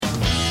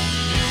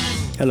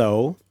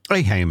Hello.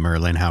 Hey,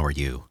 Merlin, how are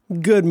you?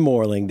 Good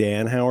morning,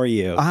 Dan. How are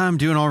you? I'm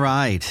doing all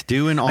right.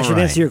 I should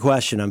answer your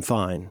question. I'm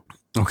fine.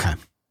 Okay.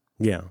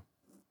 Yeah.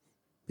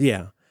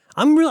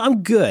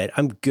 I'm good.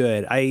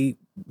 I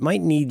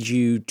might need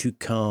you to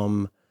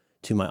come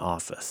to my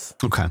office.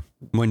 Okay.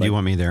 When do you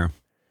want me there?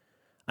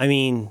 I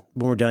mean,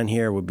 when we're done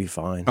here, would be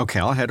fine.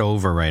 Okay, I'll head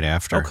over right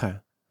after. Okay.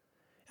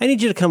 I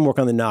need you to come work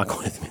on the knock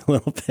with me a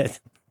little bit.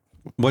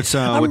 What's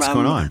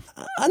going on?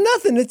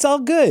 Nothing. It's all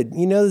good.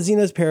 You know the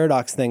Zeno's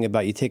paradox thing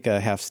about you take a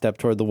half step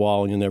toward the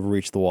wall and you'll never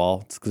reach the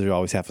wall. It's because you're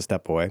always half a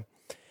step away.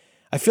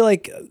 I feel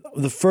like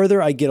the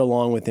further I get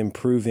along with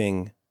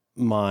improving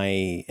and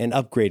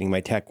upgrading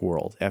my tech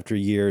world after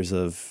years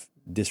of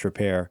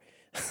disrepair,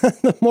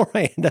 the more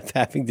I end up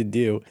having to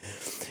do.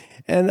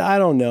 And I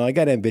don't know. I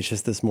got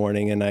ambitious this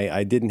morning and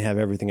I didn't have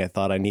everything I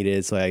thought I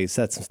needed. So I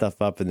set some stuff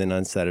up and then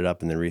unset it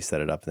up and then reset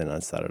it up and then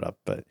unset it up.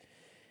 But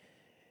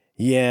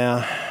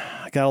yeah,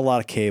 I got a lot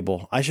of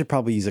cable. I should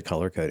probably use a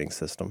color coding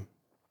system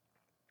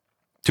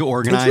to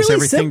organize it's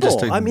really everything.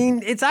 Simple. I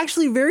mean, it's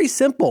actually very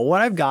simple. What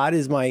I've got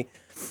is I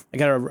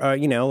got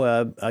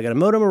a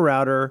modem, a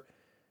router,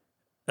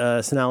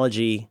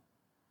 Synology,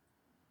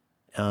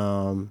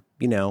 and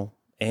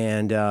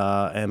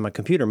my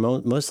computer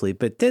mostly.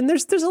 But then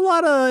there's a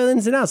lot of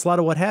ins and outs, a lot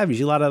of what have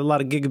you, a lot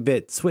of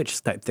gigabit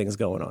switch type things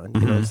going on.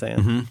 You know what I'm saying?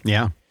 Mm-hmm.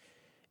 Yeah.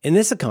 In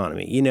this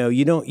economy, you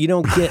don't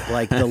get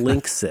like the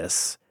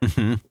Linksys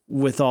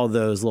with all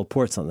those little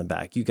ports on the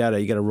back. You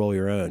gotta roll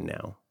your own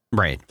now.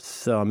 Right.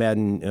 So I'm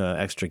adding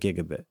extra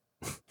gigabit.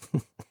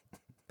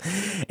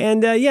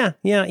 And yeah.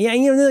 You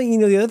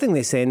know the other thing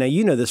they say, now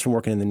you know this from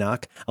working in the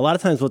knock. A lot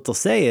of times what they'll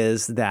say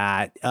is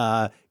that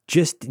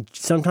just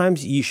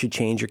sometimes you should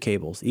change your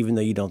cables, even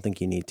though you don't think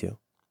you need to.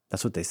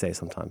 That's what they say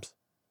sometimes.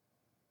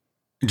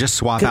 Just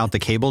swap out the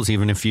cables,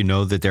 even if you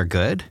know that they're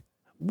good.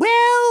 Well,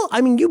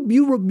 I mean,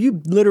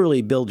 you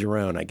literally build your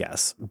own, I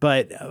guess.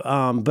 But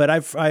I've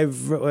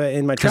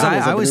in my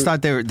travels, I always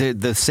thought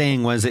the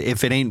saying was,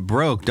 if it ain't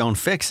broke, don't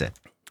fix it.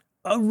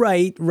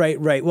 Right.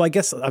 Well, I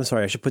guess I'm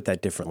sorry. I should put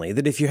that differently.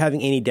 That if you're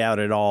having any doubt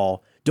at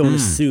all, don't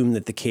assume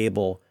that the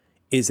cable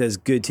is as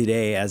good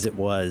today as it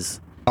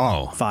was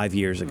 5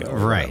 years ago.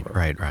 Right.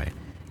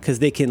 Because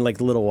they can, like,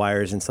 the little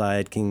wires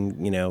inside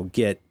can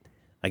get,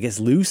 I guess,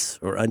 loose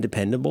or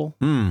undependable.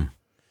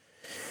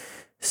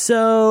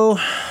 So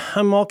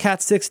I'm all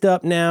Cat 6'd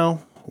up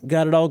now.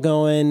 Got it all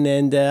going,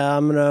 and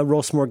I'm going to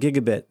roll some more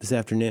gigabit this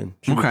afternoon.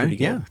 Okay,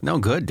 yeah. No,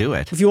 good. Do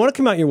it. If you want to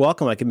come out, you're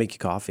welcome. I can make you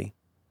coffee.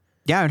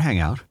 Yeah, I'd hang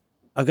out.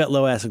 I've got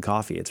low acid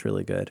coffee. It's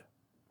really good.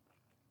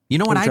 You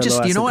know what I just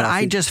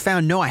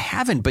found? No, I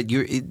haven't, but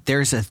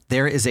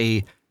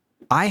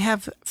I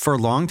have for a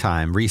long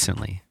time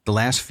recently, the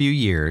last few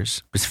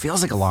years, which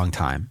feels like a long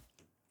time,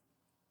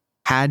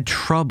 had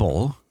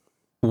trouble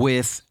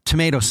with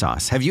tomato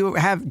sauce. Do you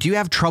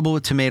have trouble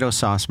with tomato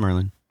sauce,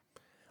 Merlin?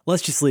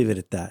 Let's just leave it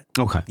at that.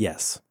 Okay.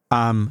 Yes.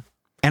 And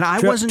I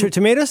wasn't.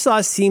 Tomato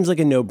sauce seems like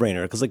a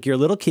no-brainer because, like, you're a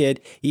little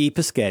kid, you eat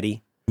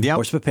paschetti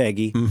or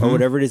spaghetti or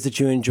whatever it is that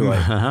you enjoy.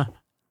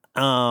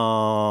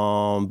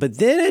 But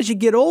then as you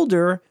get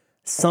older,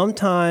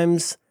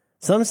 sometimes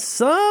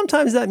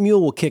that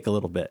mule will kick a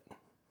little bit.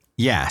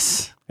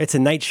 Yes. It's a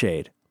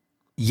nightshade.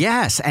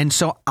 Yes. And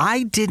so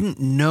I didn't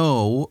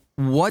know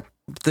what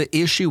the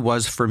issue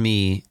was for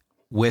me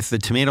with the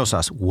tomato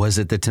sauce. Was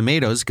it the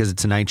tomatoes because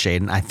it's a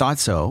nightshade? And I thought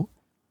so.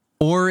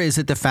 Or is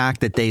it the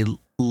fact that they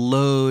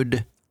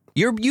load...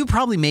 You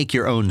probably make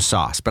your own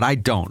sauce, but I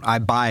don't. I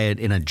buy it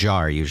in a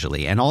jar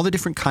usually, and all the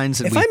different kinds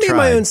that If I made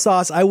my own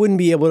sauce, I wouldn't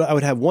be able to. I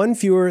would have one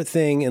fewer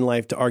thing in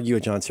life to argue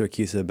with John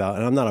Siracusa about,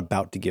 and I'm not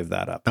about to give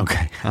that up.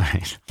 Okay, all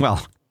right.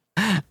 Well,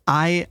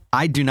 I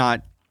do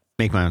not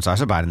make my own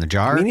sauce. I buy it in the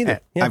jar. Me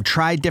neither. Yeah. I've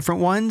tried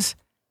different ones,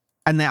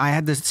 and I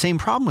had the same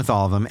problem with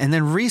all of them. And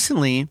then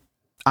recently,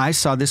 I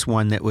saw this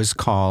one that was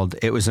called.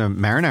 It was a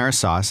marinara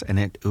sauce, and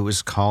it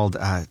was called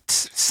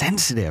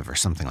Sensitive or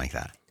something like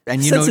that.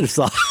 And sensitive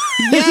sauce.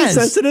 Yes.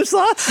 Sensitive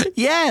sauce?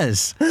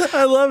 Yes.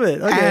 I love it.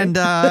 Okay. And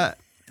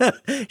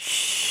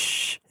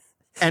shh.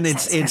 And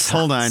it's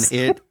hold on.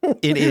 It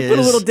is put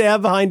a little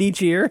dab behind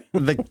each ear.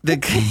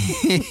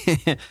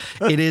 It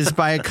is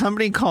by a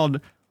company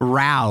called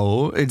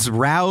Rao. It's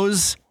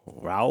Rao's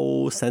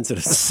Rao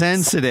Sensitive.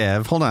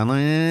 Sensitive. Hold on.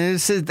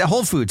 The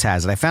Whole Foods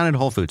has it. I found it at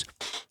Whole Foods.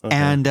 Okay.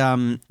 And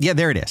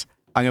there it is.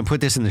 I'm going to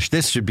put this in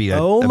this should be a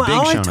big show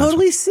notes. I've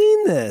totally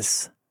seen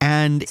this.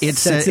 And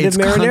it's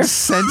called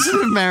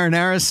Sensitive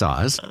Marinara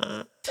Sauce.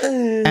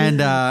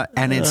 And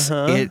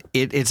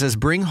it says,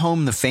 bring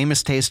home the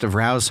famous taste of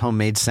Rao's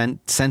homemade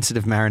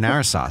sensitive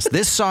marinara sauce.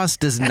 This sauce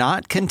does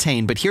not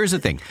contain, but here's the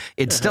thing.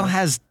 It still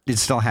has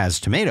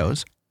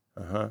tomatoes,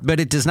 but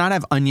it does not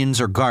have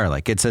onions or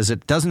garlic. It says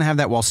it doesn't have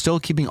that while still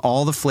keeping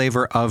all the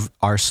flavor of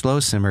our slow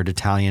simmered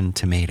Italian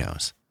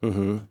tomatoes.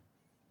 Mm-hmm.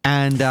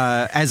 And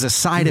as a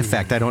side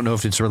effect, I don't know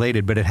if it's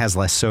related, but it has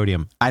less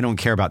sodium. I don't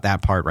care about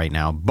that part right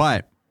now,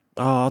 but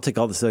I'll take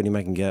all the sodium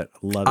I can get.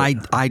 Love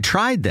it. I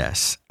tried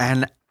this,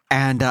 and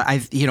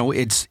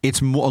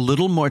it's a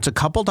little more. It's a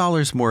couple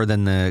dollars more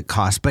than the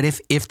cost. But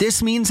if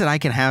this means that I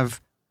can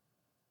have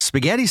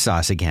spaghetti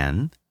sauce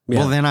again,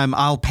 well, then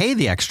I'll pay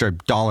the extra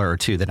 $1 or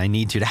 $2 that I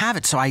need to have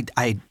it. So I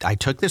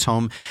took this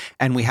home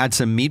and we had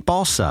some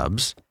meatball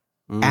subs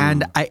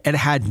and it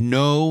had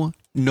no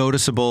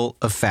noticeable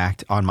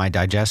effect on my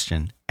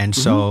digestion. And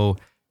so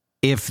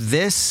if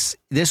this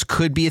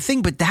could be a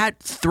thing, but that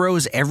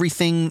throws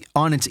everything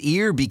on its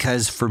ear,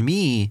 because for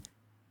me,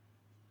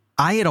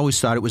 I had always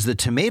thought it was the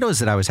tomatoes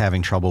that I was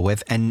having trouble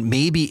with, and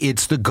maybe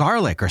it's the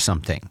garlic or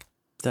something.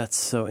 That's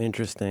so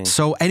interesting.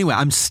 So anyway,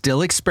 I'm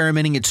still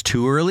experimenting. It's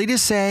too early to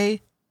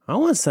say. I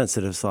want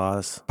sensitive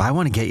sauce. But I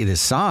want to get you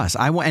this sauce.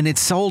 And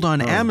it's sold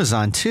on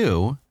Amazon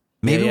too.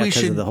 Maybe we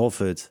should of the Whole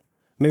Foods.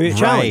 Maybe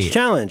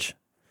challenge.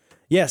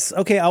 Yes.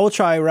 Okay. I will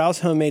try Rouse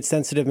Homemade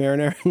Sensitive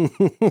Marinara.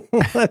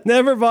 I've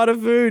never bought a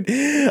food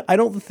I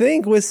don't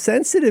think was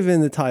sensitive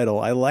in the title.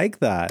 I like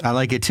that. I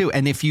like it too.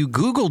 And if you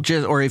Google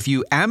or if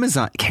you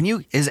Amazon,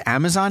 is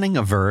Amazoning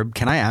a verb?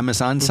 Can I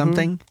Amazon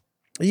something?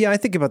 Yeah, I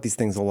think about these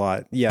things a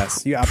lot.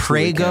 Yes, you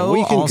absolutely Prego can. Well,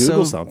 you can also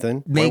Google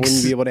something. Why wouldn't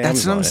you be able to Amazon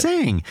That's what I'm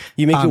saying.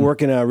 You make it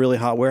work in a really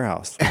hot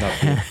warehouse.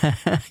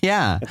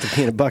 Yeah. Have to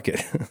be in a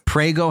bucket.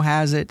 Prego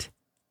has it.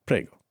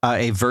 Prego.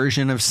 A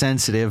version of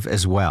sensitive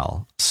as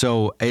well.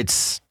 So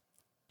it's,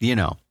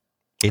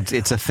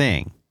 it's a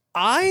thing.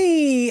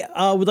 I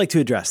would like to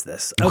address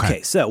this.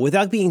 Okay, so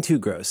without being too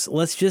gross,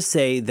 let's just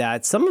say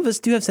that some of us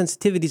do have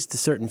sensitivities to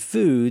certain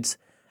foods.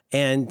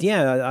 And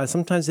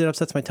sometimes it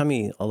upsets my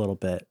tummy a little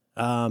bit.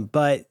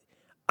 But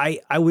I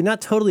would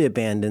not totally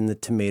abandon the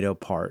tomato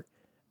part.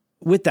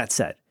 With that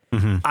said,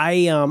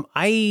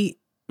 I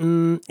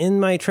in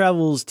my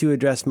travels to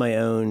address my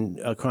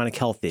own chronic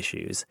health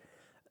issues,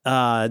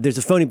 there's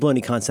a phony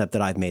baloney concept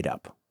that I've made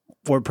up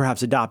or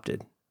perhaps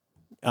adopted,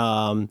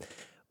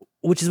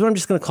 which is what I'm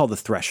just going to call the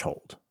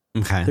threshold.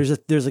 Okay.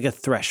 There's like a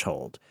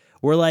threshold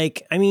where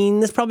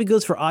this probably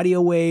goes for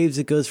audio waves.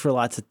 It goes for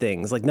lots of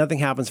things. Like nothing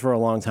happens for a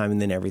long time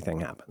and then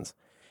everything happens.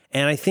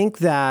 And I think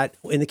that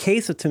in the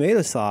case of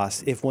tomato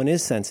sauce, if one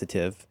is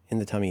sensitive in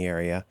the tummy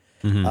area,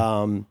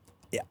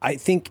 I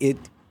think it.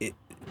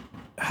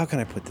 How can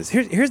I put this?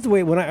 Here's the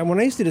way when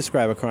I used to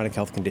describe a chronic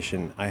health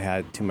condition I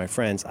had to my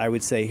friends, I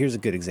would say, here's a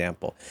good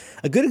example.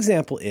 A good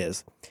example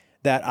is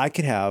that I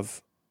could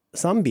have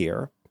some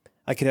beer,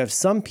 I could have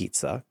some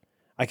pizza,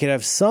 I could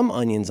have some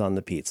onions on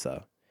the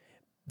pizza,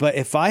 but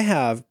if I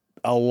have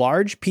a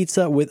large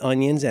pizza with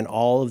onions and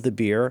all of the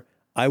beer,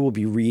 I will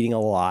be reading a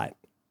lot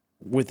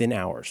within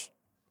hours.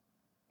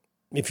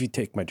 If you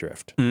take my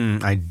drift.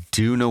 I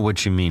do know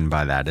what you mean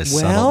by that. The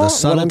what I'm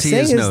subtlety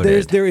saying is is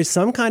noted. there is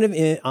some kind of,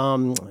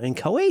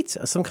 inchoate,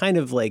 some kind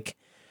of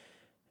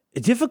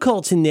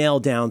difficult to nail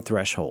down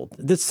threshold.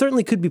 That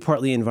certainly could be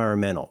partly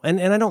environmental. And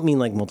I don't mean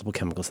like multiple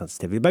chemical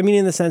sensitivity, but I mean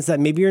in the sense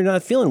that maybe you're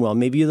not feeling well.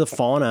 Maybe the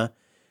fauna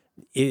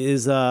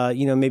is,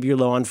 maybe you're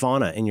low on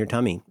fauna in your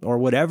tummy or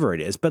whatever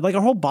it is. But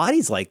our whole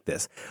body's like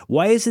this.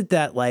 Why is it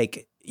that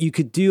you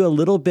could do a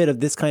little bit of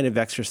this kind of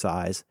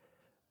exercise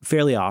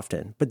fairly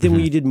often, but then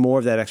when you did more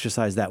of that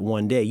exercise that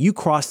one day, you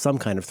crossed some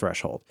kind of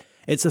threshold.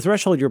 It's a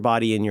threshold your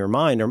body and your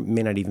mind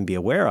may not even be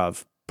aware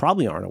of,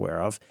 probably aren't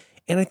aware of.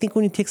 And I think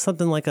when you take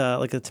something like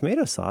a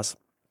tomato sauce,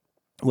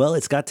 well,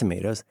 it's got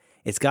tomatoes,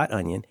 it's got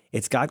onion,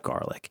 it's got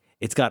garlic,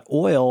 it's got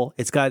oil,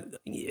 it's got,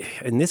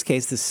 in this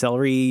case, the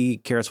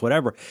celery, carrots,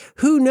 whatever.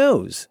 Who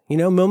knows?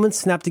 Moments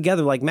snap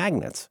together like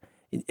magnets.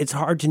 It's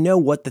hard to know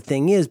what the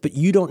thing is, but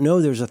you don't know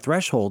there's a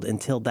threshold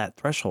until that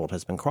threshold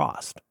has been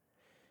crossed.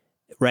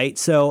 Right.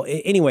 So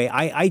anyway,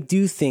 I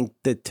do think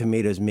that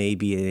tomatoes may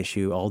be an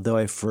issue, although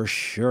I for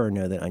sure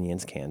know that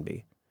onions can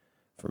be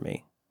for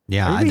me.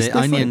 Yeah, the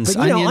onions,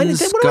 but,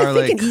 onions, what garlic.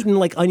 am I thinking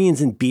eating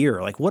onions and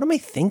beer? What am I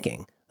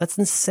thinking? That's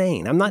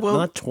insane. I'm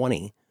not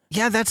 20.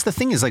 Yeah, that's the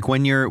thing is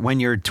when you're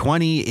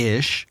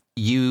 20-ish,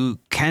 you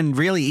can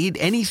really eat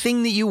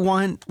anything that you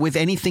want with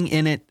anything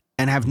in it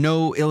and have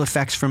no ill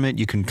effects from it.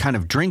 You can kind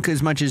of drink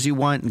as much as you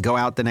want and go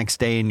out the next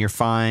day and you're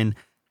fine.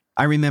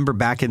 I remember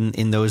back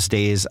in those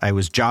days, I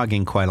was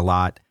jogging quite a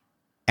lot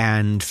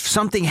and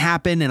something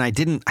happened and I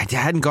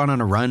hadn't gone on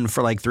a run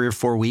for 3 or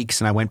 4 weeks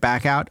and I went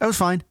back out. I was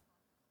fine.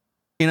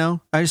 I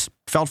just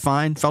felt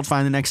fine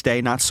the next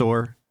day, not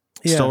sore,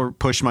 still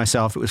pushed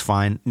myself. It was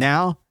fine.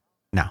 Now,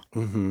 no.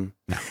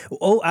 No.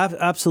 Oh,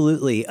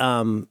 absolutely.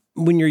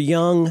 When you're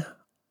young,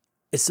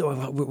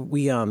 so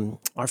we,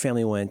 our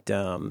family went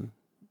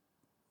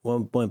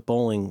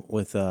bowling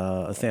with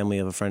a family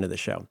of a friend of the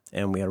show,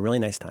 and we had a really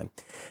nice time.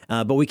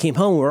 But we came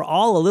home, we were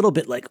all a little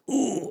bit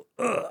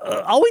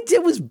all we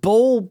did was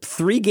bowl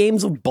 3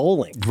 games of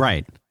bowling.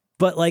 Right.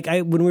 But I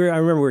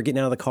remember we were getting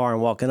out of the car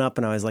and walking up,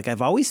 and I was like,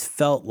 I've always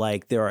felt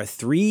like there are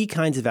 3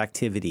 kinds of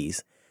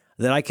activities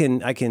that I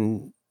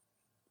can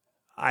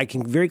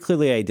very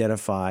clearly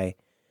identify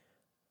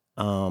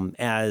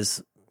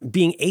as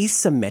being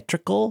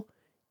asymmetrical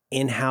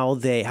in how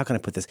can I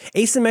put this?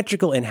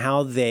 Asymmetrical in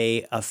how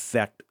they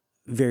affect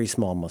very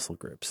small muscle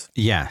groups.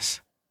 Yes.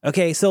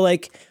 Okay, so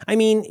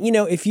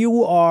if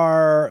you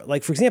are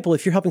for example,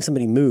 if you're helping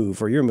somebody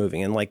move or you're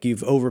moving and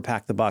you've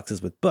overpacked the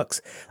boxes with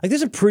books,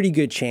 there's a pretty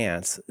good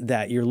chance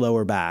that your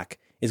lower back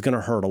is going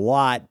to hurt a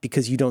lot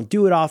because you don't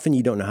do it often.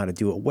 You don't know how to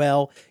do it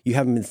well. You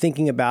haven't been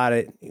thinking about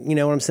it. You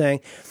know what I'm saying?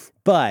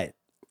 But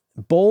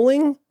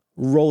bowling,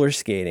 roller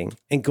skating,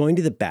 and going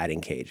to the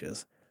batting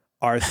cages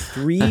are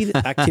 3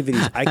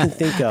 activities I can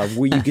think of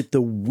where you get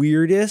the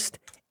weirdest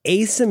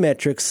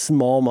asymmetric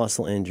small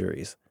muscle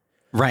injuries.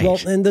 Right. Well,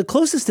 and the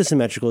closest to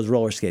symmetrical is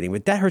roller skating,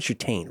 but that hurts your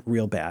taint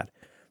real bad.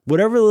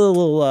 Whatever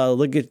little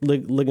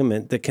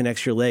ligament that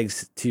connects your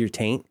legs to your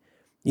taint,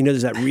 you know,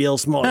 there's that real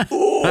small,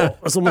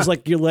 it's almost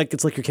like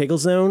it's like your Kegel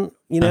zone,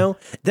 you know?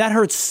 That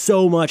hurts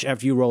so much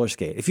after you roller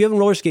skate. If you haven't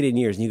roller skated in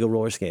years and you go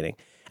roller skating,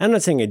 I'm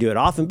not saying I do it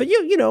often, but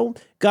you know,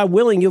 God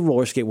willing, you'll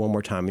roller skate one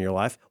more time in your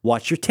life.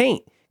 Watch your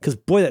taint, because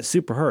boy, that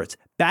super hurts.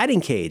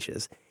 Batting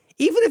cages.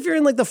 Even if you're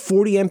in like the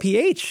 40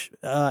 mph,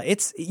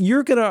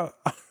 you're gonna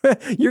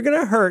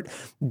hurt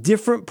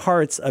different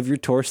parts of your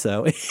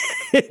torso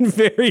in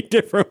very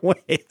different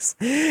ways.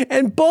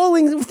 And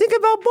bowling, think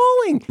about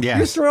bowling. Yes.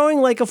 You're throwing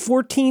like a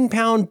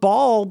 14-pound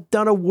ball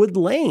down a wood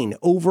lane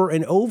over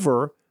and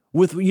over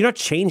you're not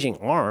changing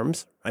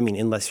arms. I mean,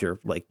 unless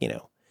you're like, you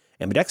know,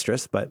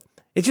 ambidextrous, but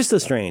it's just so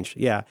strange.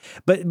 Yeah.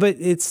 But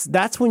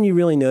that's when you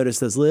really notice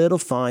those little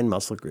fine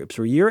muscle groups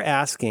where you're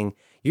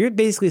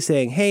basically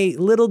saying, hey,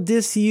 little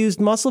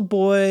disused muscle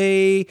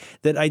boy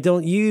that I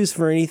don't use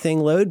for anything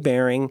load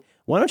bearing,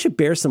 why don't you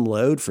bear some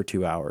load for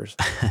 2 hours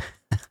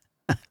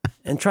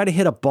and try to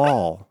hit a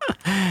ball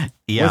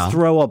or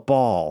throw a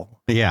ball?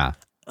 Yeah.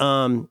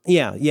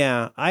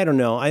 Yeah. I don't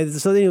know.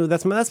 So anyway,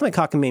 that's my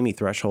cockamamie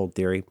threshold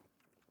theory.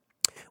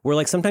 Where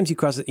like sometimes you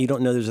cross it, you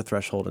don't know there's a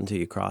threshold until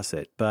you cross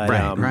it. But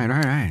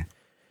right.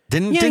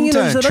 Didn't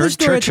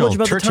Churchill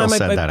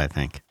said that, I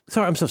think.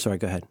 Sorry, I'm so sorry.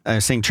 Go ahead. I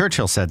was saying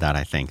Churchill said that,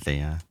 I think.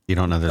 You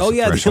don't know there's a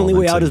threshold. The only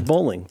way out is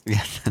bowling.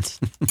 Yeah, that's...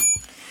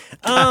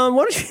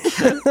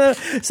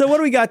 So what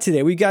do we got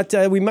today?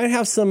 We might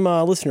have some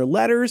listener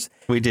letters.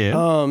 We do.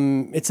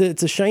 It's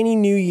a shiny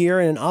new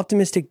year and an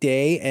optimistic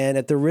day, and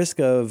at the risk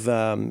of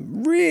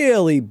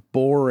really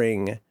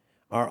boring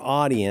our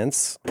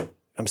audience,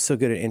 I'm so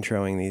good at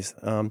introing these.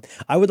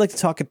 I would like to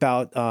talk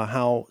about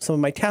how some of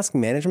my task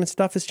management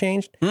stuff has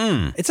changed.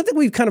 It's something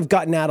we've kind of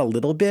gotten at a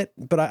little bit,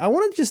 but I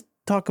want to just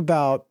talk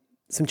about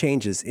some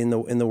changes in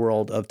the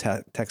world of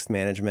text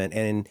management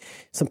and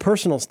some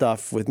personal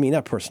stuff with me.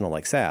 Not personal,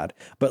 like sad,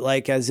 but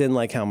like as in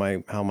like how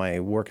my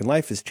work and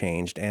life has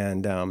changed.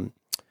 And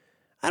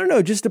I don't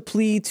know, just a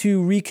plea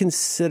to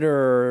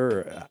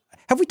reconsider.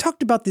 Have we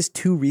talked about this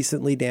too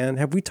recently, Dan?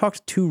 Have we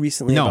talked too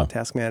recently about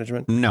task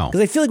management? No.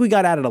 Because I feel like we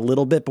got at it a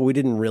little bit, but we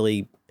didn't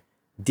really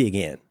dig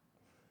in.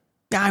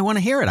 Yeah, I want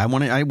to hear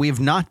it. We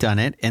have not done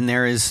it, and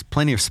there is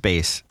plenty of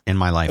space in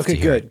my life to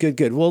hear it.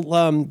 Good. Well,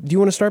 do you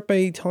want to start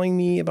by telling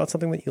me about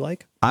something that you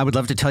like? I would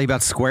love to tell you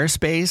about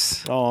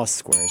Squarespace. Oh,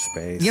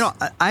 Squarespace. You know,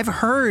 I've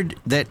heard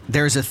that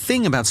there's a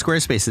thing about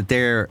Squarespace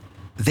that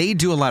they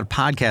do a lot of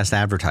podcast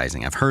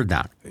advertising. I've heard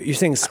that. You're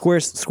saying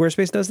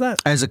Squarespace does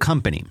that? As a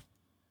company.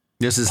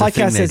 This is podcast a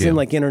thing they as do. In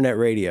like internet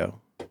radio.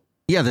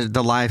 Yeah,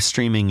 the live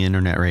streaming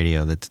internet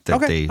radio that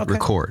they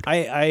record.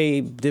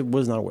 I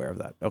was not aware of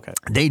that. Okay.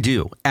 They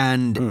do.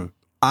 And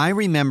I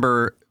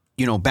remember,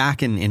 you know,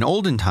 back in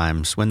olden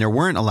times when there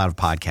weren't a lot of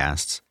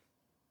podcasts,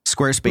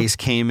 Squarespace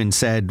came and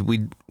said,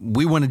 we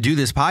want to do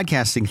this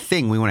podcasting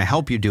thing. We want to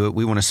help you do it.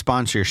 We want to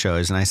sponsor your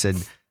shows. And I said,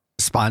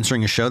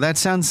 sponsoring a show? That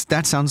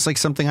sounds like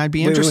something I'd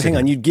be interested in.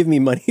 Hang on. You'd give me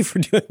money for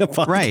doing a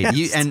podcast?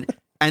 Right.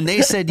 And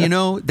they said,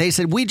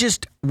 we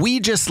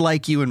just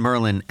like you and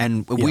Merlin,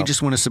 and we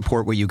just want to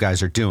support what you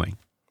guys are doing.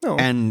 Oh.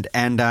 And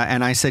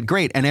I said,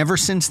 great. And ever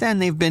since then,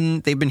 they've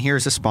been here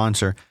as a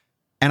sponsor.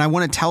 And I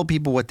want to tell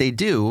people what they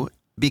do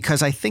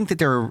because I think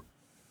that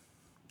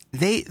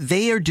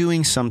they are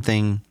doing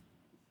something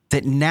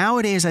that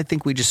nowadays I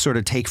think we just sort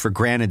of take for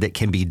granted that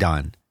can be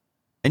done.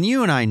 And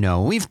you and I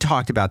know, we've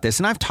talked about this,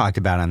 and I've talked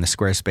about it on the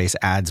Squarespace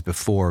ads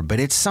before, but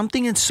it's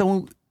something that's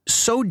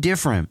so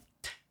different.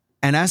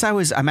 And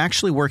I'm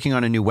actually working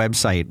on a new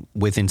website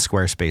within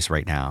Squarespace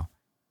right now.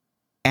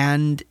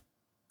 And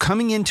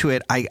coming into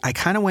it, I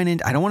kind of went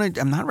in,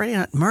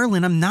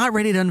 Merlin, I'm not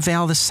ready to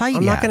unveil the site yet.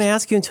 I'm not going to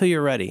ask you until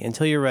you're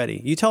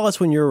ready. You tell us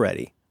when you're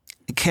ready.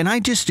 Can I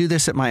just do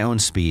this at my own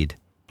speed?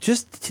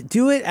 Just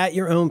do it at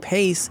your own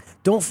pace.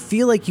 Don't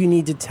feel like you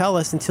need to tell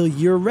us until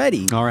you're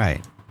ready. All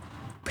right.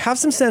 Have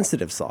some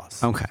sensitive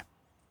sauce. Okay.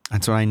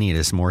 That's what I need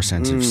is more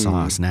sensitive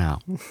sauce now.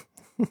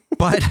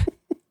 But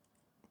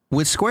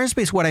with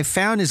Squarespace, what I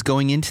found is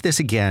going into this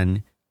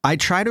again, I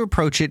try to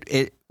approach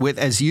it with,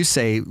 as you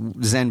say,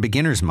 Zen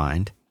beginner's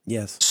mind.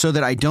 Yes. So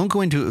that I don't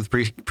go into it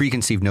with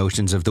preconceived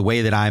notions of the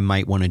way that I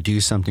might want to do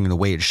something or the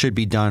way it should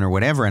be done or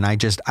whatever. And I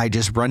just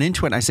run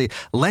into it and I say,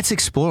 let's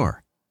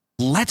explore.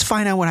 Let's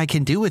find out what I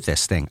can do with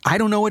this thing. I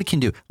don't know what it can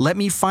do. Let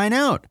me find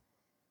out.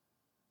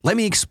 Let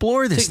me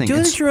explore this thing. Do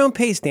it at your own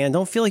pace, Dan.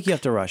 Don't feel like you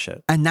have to rush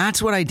it. And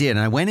that's what I did. And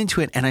I went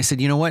into it and I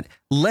said, you know what?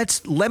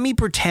 Let me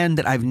pretend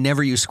that I've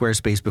never used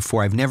Squarespace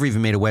before. I've never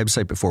even made a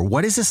website before.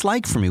 What is this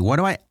like for me?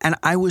 And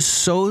I was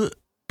so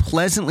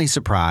pleasantly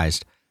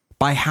surprised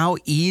by how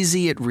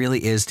easy it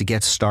really is to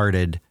get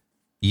started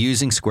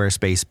using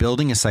Squarespace,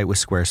 building a site with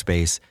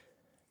Squarespace,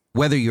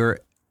 whether you're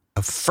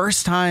a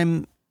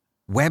first-time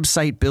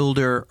website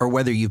builder or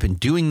whether you've been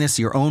doing this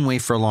your own way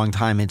for a long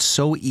time, it's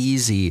so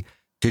easy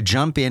to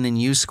jump in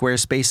and use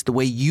Squarespace the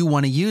way you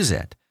want to use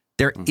it.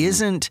 There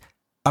isn't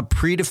a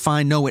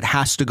predefined, no, it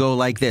has to go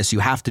like this. You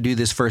have to do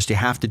this first. You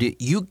have to do,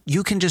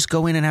 you can just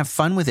go in and have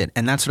fun with it.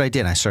 And that's what I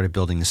did. I started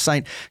building the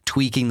site,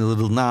 tweaking the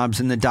little knobs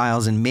and the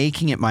dials and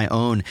making it my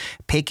own,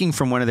 picking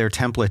from one of their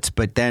templates,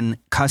 but then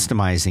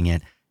customizing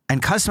it.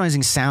 And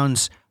customizing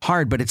sounds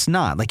hard, but it's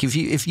not. Like if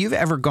you've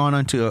ever gone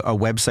onto a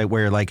website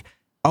where you're like,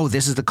 oh,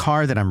 this is the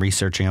car that I'm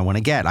researching I want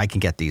to get. I can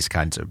get these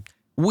kinds of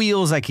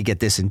wheels. I could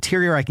get this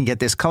interior. I can get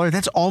this color.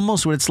 That's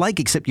almost what it's like,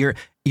 except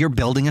you're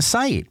building a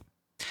site.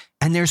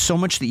 And there's so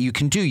much that you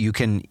can do. You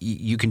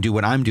can do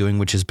what I'm doing,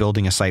 which is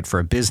building a site for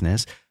a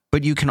business,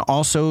 but you can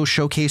also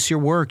showcase your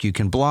work. You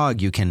can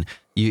blog.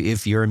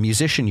 If you're a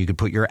musician, you could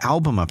put your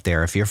album up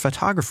there. If you're a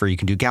photographer, you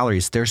can do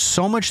galleries. There's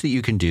so much that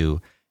you can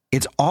do.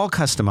 It's all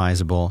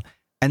customizable.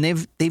 And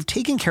they've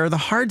taken care of the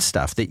hard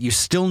stuff that you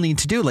still need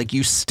to do. Like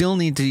you still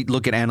need to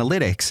look at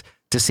analytics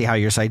to see how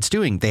your site's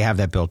doing. They have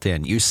that built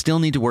in. You still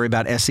need to worry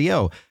about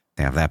SEO.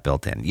 They have that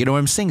built in. You know what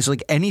I'm saying? So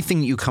like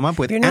anything you come up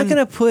with. You're not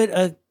going to put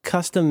a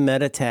custom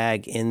meta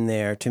tag in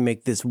there to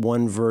make this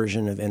one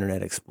version of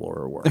Internet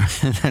Explorer work.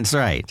 That's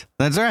right.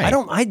 That's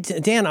right.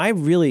 Dan, I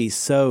really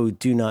so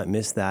do not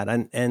miss that.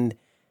 And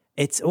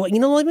it's, well,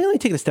 let me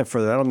take it a step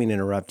further. I don't mean to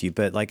interrupt you,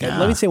 but let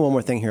me say one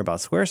more thing here about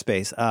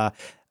Squarespace.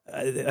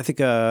 I think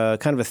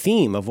kind of a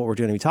theme of what we're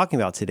going to be talking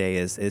about today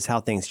is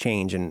how things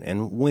change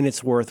and when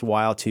it's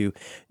worthwhile to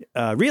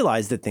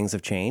realize that things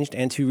have changed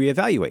and to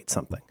reevaluate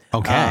something.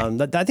 Okay.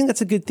 I think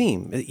that's a good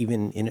theme,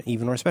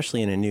 even or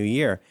especially in a new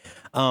year.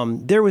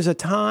 There was a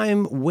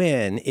time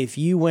when if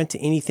you went to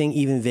anything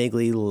even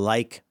vaguely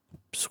like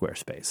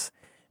Squarespace,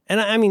 and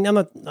I mean, I'm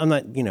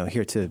not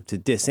here to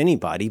diss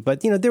anybody,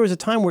 but there was a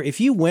time where if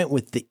you went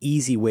with the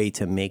easy way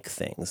to make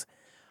things,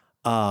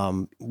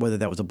 whether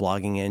that was a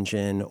blogging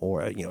engine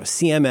or a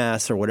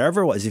CMS or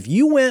whatever it was, if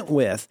you went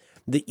with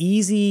the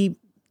easy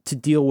to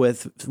deal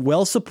with,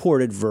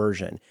 well-supported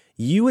version,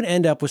 you would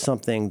end up with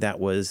something that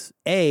was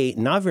A,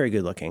 not very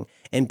good looking,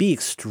 and B,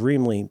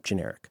 extremely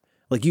generic.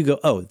 Like you go,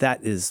 oh,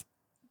 that is,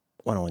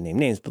 I don't want to name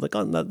names, but like,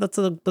 oh, that's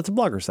a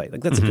blogger site.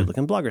 Like that's a good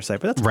looking blogger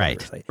site, but that's a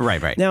blogger site.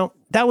 Right. Now,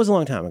 that was a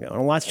long time ago, and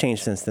a lot's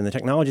changed since then. The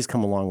technology's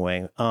come a long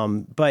way.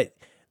 But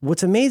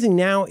what's amazing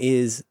now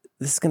is,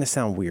 this is going to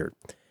sound weird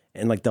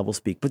and like double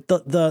speak, but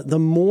the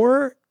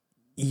more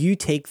you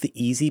take the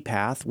easy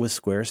path with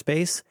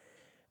Squarespace,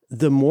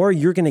 the more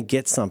you're going to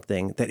get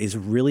something that is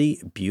really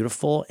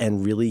beautiful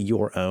and really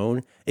your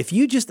own. If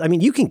you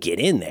you can get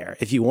in there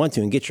if you want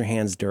to and get your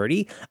hands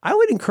dirty. I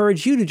would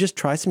encourage you to just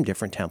try some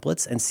different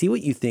templates and see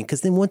what you think.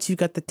 Because then once you've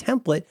got the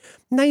template,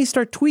 now you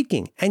start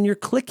tweaking and you're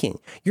clicking.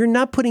 You're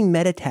not putting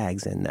meta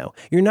tags in though.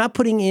 You're not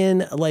putting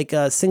in like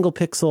a single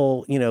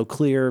pixel,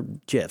 clear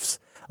GIFs.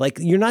 Like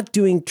you're not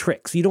doing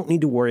tricks. You don't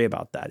need to worry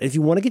about that. If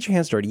you want to get your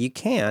hands dirty, you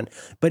can,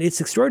 but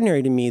it's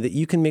extraordinary to me that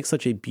you can make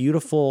such a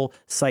beautiful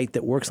site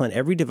that works on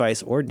every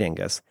device or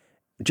dingus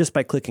just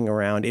by clicking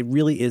around. It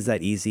really is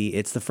that easy.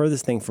 It's the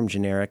furthest thing from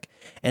generic.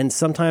 And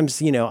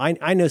sometimes,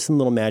 I know some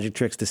little magic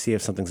tricks to see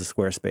if something's a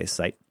Squarespace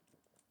site.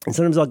 And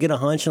sometimes I'll get a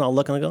hunch and I'll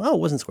look and I go, oh, it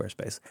wasn't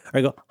Squarespace. Or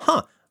I go,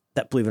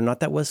 believe it or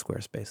not, that was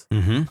Squarespace.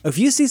 Mm-hmm. If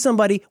you see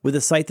somebody with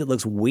a site that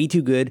looks way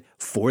too good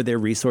for their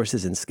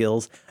resources and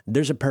skills,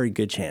 there's a very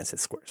good chance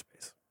it's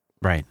Squarespace.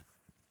 Right.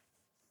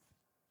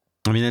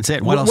 I mean, that's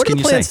it. What else can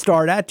you say? What do the plans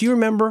start at? Do you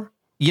remember?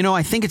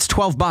 I think it's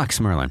 $12,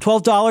 Merlin.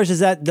 $12? Is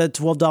that the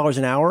 $12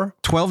 an hour?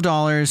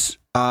 $12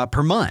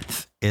 per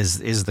month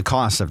is the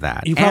cost of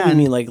that. You probably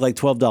mean like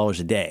 $12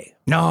 a day.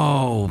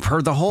 No,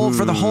 for the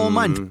whole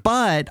month.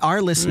 But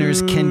our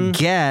listeners can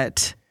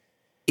get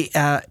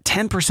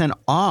 10%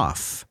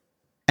 off.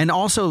 And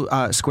also,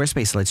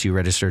 Squarespace lets you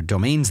register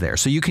domains there.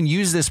 So you can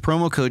use this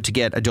promo code to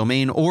get a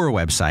domain or a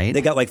website.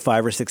 They got like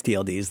 5 or 6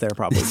 TLDs there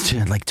probably. It's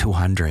like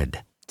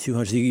 200.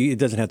 200. It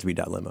doesn't have to be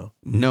 .limo.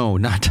 No,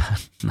 not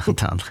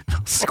 .limo.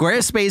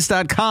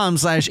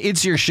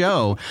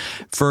 Squarespace.com/it'syourshow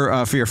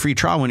for your free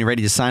trial when you're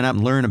ready to sign up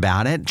and learn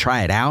about it.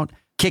 Try it out.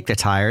 Kick the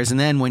tires. And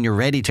then when you're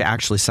ready to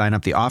actually sign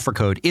up, the offer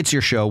code, it's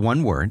your show,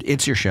 one word,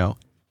 it's your show.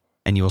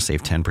 And you will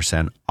save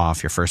 10%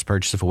 off your first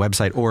purchase of a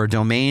website or a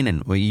domain.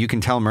 And you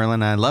can tell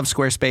Merlin I love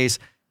Squarespace,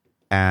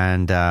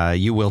 and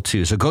you will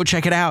too. So go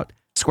check it out.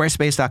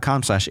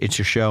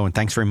 Squarespace.com/it'syourshow. And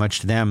thanks very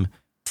much to them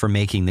for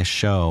making this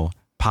show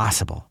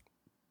possible.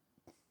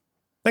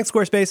 Thanks,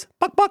 Squarespace.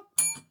 Buck, buck.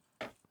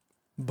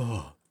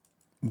 Buh,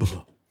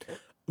 buh,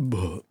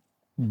 buh,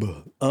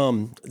 buh.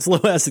 It's low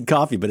acid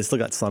coffee, but it's still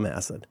got some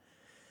acid.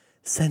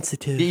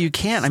 Sensitive. You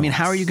can't. Sauce. I mean,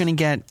 how are you going to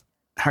get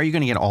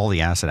all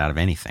the acid out of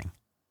anything?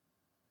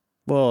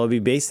 Well, it'll be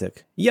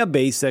basic. Yeah,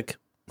 basic.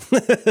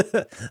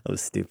 That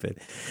was stupid.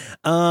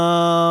 What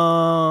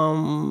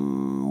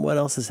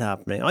else is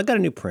happening? I got a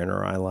new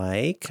printer I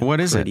like.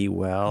 What is pretty it?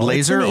 Well,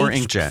 Laser or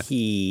HP.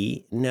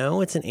 inkjet? No,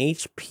 it's an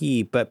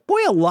HP. But boy,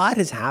 a lot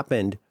has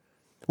happened.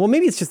 Well,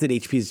 maybe it's just that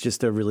HP is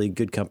just a really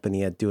good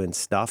company at doing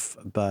stuff.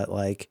 But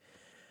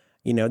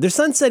they're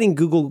sunsetting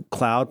Google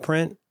Cloud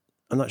Print.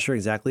 I'm not sure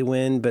exactly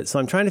when, but so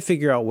I'm trying to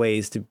figure out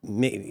ways to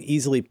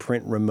easily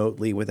print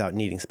remotely without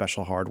needing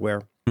special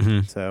hardware.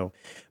 Mm-hmm. So,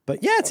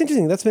 but yeah, it's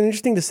interesting. That's been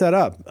interesting to set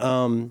up.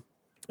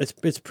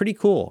 It's pretty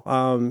cool.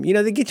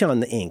 They get you on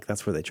the ink.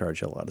 That's where they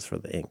charge you a lot, is for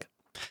the ink.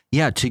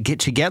 Yeah, to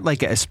get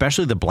like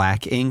especially the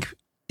black ink,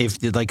 if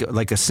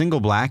like a single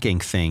black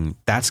ink thing,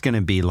 that's going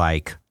to be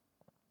like,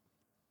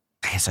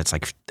 I guess that's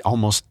like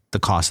almost the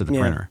cost of the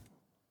printer.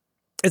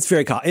 It's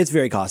very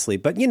costly,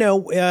 but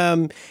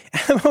I'm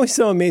always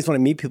so amazed when I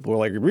meet people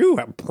who are like, "You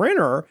have a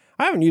printer?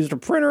 I haven't used a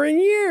printer in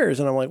years,"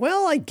 and I'm like,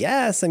 "Well, I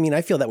guess. I mean,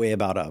 I feel that way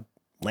about a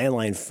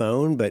landline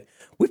phone, but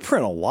we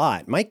print a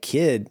lot. My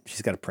kid,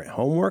 she's got to print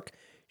homework.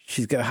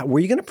 Where are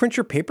you going to print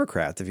your paper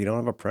craft if you don't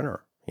have a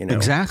printer?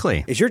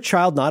 Exactly. Is your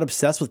child not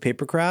obsessed with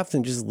paper craft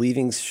and just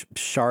leaving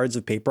shards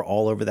of paper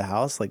all over the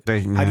house? Like,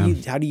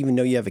 how do you even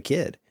know you have a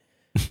kid?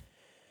 If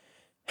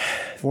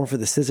it weren't for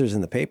the scissors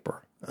and the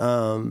paper.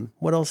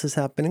 What else is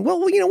happening? Well,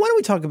 why don't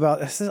we talk about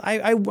this?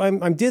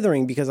 I'm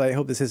dithering because I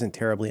hope this isn't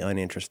terribly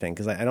uninteresting,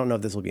 because I don't know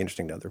if this will be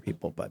interesting to other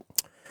people, but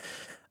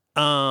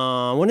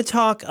I want to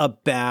talk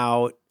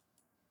about,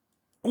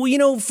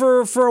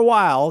 for a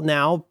while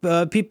now,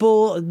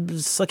 people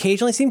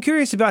occasionally seem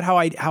curious about how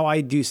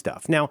I do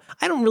stuff. Now,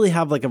 I don't really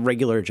have like a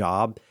regular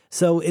job,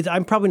 so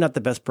I'm probably not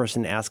the best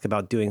person to ask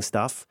about doing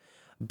stuff,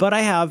 but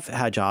I have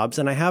had jobs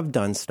and I have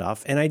done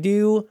stuff, and I'm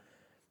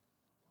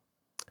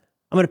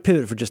going to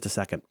pivot for just a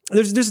second.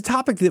 There's a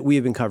topic that we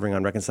have been covering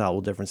on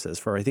Reconcilable Differences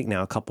for, I think,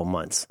 now a couple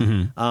months.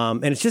 Mm-hmm.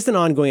 And it's just an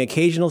ongoing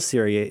occasional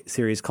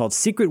series called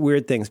Secret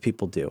Weird Things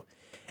People Do.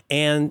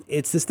 And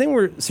it's this thing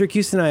where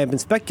Syracuse and I have been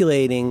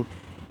speculating,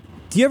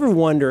 do you ever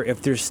wonder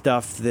if there's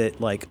stuff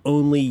that like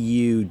only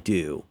you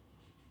do?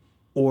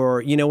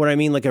 Or, you know what I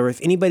mean? Like, or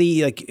if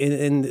anybody like,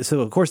 and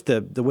so of course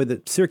the way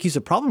that Syracuse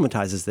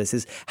problematizes this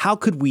is, how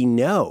could we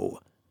know?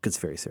 Because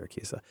it's very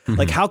Syracuse. Mm-hmm.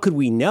 Like, how could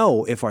we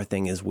know if our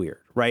thing is weird,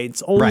 right?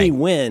 It's only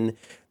when,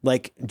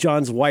 like,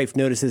 John's wife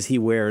notices he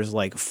wears,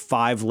 like,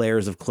 5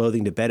 layers of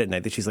clothing to bed at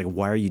night that she's like,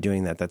 why are you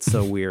doing that? That's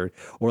so weird.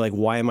 Or, like,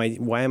 why am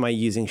I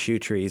using shoe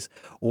trees?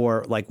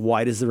 Or, like,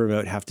 why does the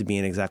remote have to be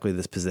in exactly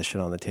this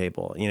position on the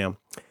table,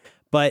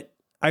 But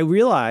I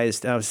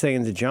realized, I was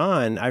saying to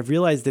John, I've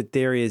realized that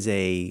there is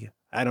I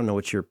don't know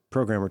what your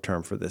programmer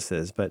term for this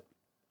is, but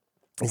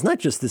it's not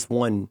just this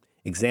one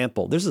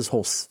example. There's this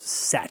whole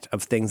set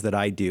of things that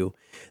I do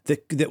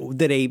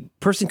that a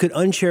person could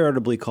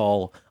uncharitably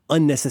call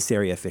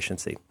unnecessary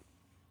efficiency.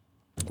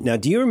 Now,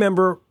 do you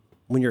remember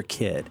when you're a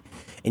kid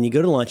and you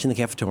go to lunch in the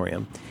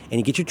cafetorium and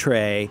you get your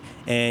tray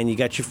and you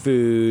got your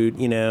food,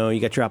 you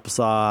got your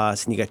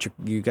applesauce and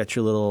you got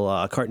your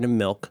little carton of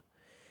milk?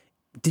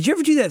 Did you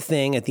ever do that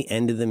thing at the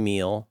end of the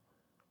meal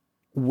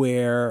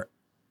where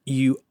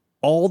you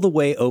all the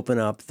way open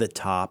up the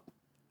top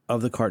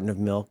of the carton of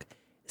milk,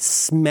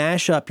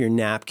 smash up your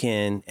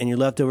napkin and your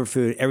leftover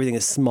food, everything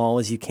as small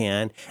as you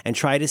can, and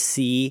try to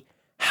see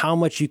how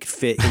much you could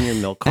fit in your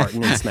milk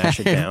carton and smash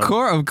it down?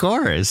 Of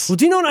course. Well,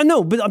 do you know what I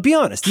know? But be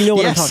honest. Do you know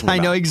what I'm talking about? Yes,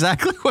 I know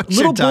exactly what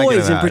you're talking about. Little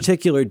boys in about.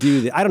 particular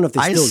do that. I don't know if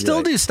they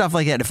still do stuff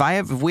like that.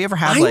 If we ever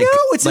have, I know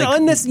it's an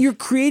unnecessary. You're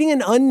creating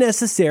an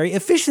unnecessary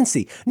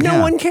efficiency.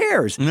 No one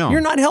cares. No.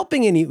 You're not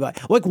helping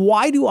anybody. Like,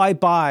 why do I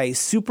buy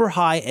super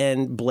high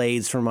end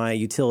blades for my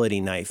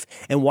utility knife?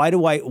 And why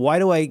do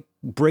I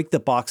break the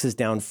boxes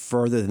down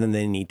further than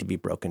they need to be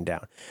broken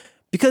down?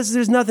 Because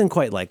there's nothing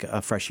quite like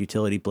a fresh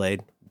utility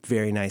blade.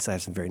 Very nice. I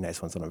have some very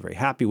nice ones that I'm very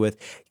happy with.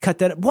 Cut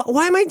that up.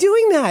 Why am I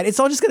doing that? It's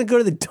all just going to go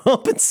to the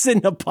dump and sit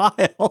in a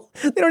pile.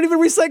 They don't even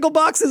recycle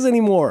boxes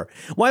anymore.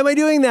 Why am I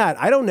doing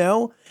that? I don't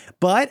know.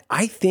 But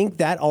I think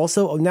that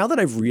also, now that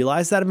I've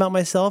realized that about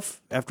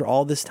myself after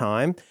all this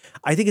time,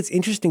 I think it's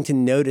interesting to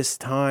notice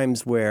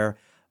times where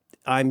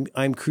I'm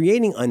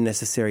creating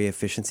unnecessary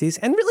efficiencies.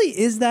 And really,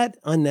 is that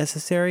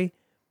unnecessary?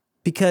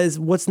 Because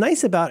what's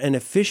nice about an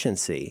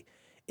efficiency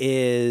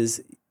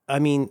is,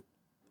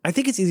 I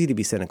think it's easy to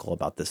be cynical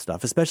about this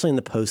stuff, especially in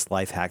the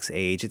post-life hacks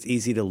age. It's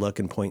easy to look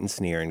and point and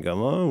sneer and go,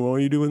 oh, why are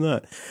you doing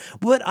that?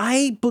 But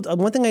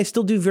one thing I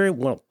still do very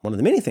well, one of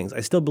the many things I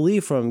still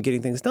believe from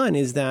getting things done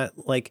is that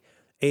like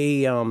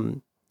a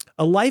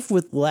life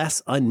with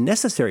less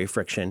unnecessary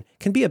friction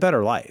can be a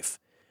better life.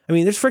 I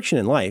mean, there's friction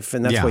in life,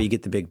 and that's why you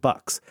get the big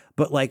bucks.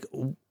 But like,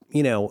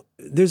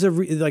 there's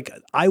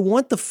I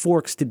want the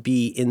forks to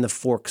be in the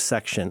fork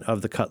section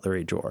of the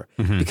cutlery drawer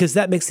because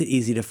that makes it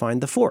easy to find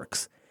the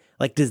forks.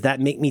 Like, does that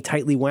make me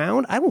tightly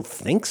wound? I don't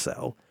think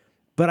so.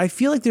 But I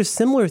feel like there's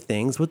similar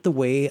things with the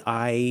way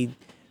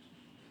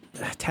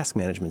task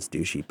management's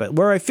douchey, but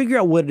where I figure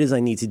out what it is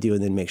I need to do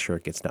and then make sure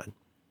it gets done.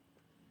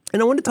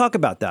 And I want to talk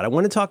about that. I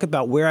want to talk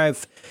about where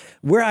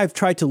I've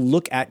tried to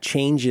look at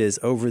changes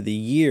over the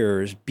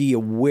years, be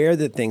aware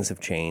that things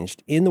have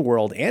changed in the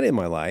world and in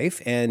my life,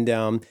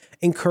 and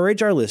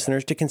encourage our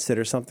listeners to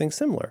consider something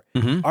similar.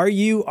 Mm-hmm.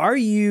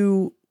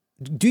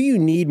 Do you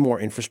need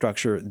more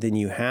infrastructure than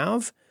you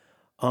have?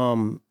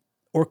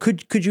 Or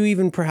could you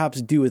even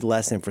perhaps do with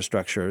less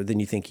infrastructure than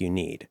you think you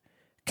need?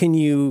 can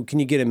you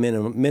get a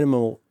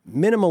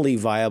minimally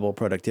viable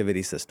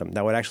productivity system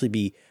that would actually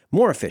be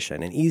more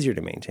efficient and easier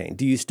to maintain?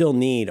 Do you still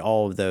need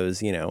all of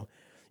those, you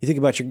think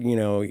about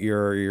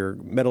your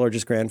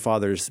metallurgist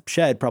grandfather's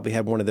shed probably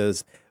had one of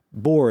those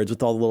boards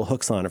with all the little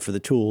hooks on it for the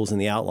tools and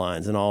the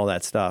outlines and all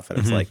that stuff. And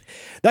it's like,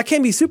 that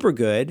can be super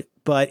good,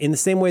 but in the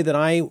same way that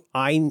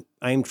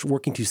I'm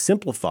working to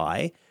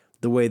simplify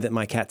the way that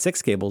my Cat 6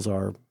 cables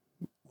are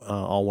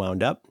all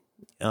wound up,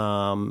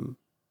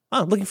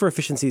 looking for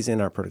efficiencies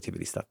in our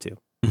productivity stuff too.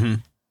 Mm-hmm. Is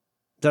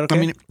that okay? I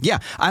mean, yeah,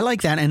 I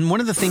like that. And one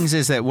of the things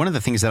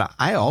that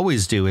I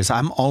always do is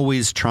I'm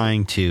always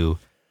trying to,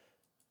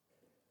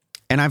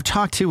 and I've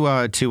talked to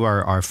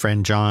our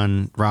friend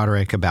John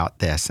Roderick about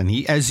this, and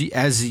he,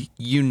 as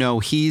you know,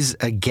 he's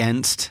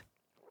against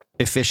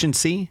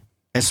efficiency,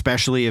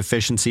 especially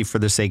efficiency for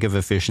the sake of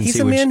efficiency. He's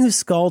a man who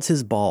scalds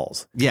his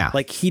balls. Yeah,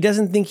 like he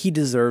doesn't think he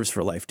deserves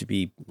for life to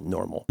be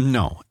normal.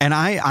 No, and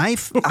I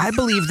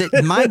believe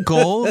that my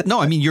goal.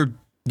 No, I mean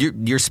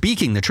you're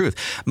speaking the truth.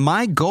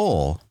 My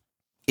goal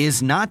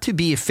is not to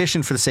be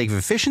efficient for the sake of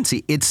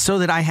efficiency. It's so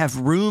that I have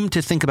room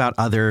to think about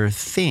other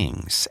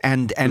things.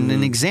 And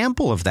an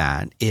example of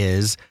that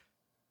is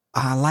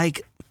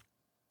like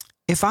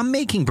if I'm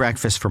making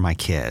breakfast for my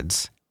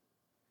kids,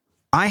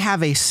 I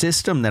have a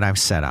system that I've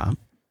set up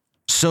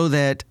so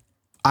that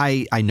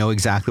I know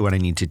exactly what I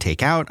need to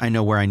take out. I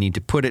know where I need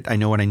to put it. I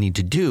know what I need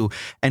to do.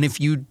 And if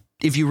you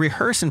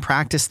rehearse and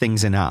practice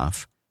things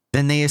enough,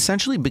 then they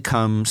essentially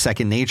become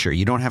second nature.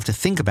 You don't have to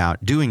think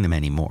about doing them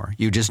anymore.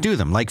 You just do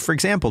them. Like, for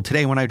example,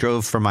 today when I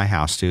drove from my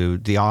house to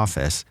the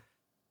office,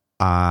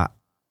 I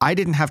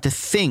didn't have to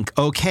think,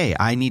 okay,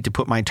 I need to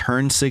put my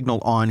turn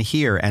signal on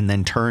here and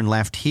then turn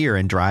left here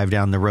and drive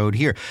down the road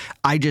here.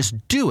 I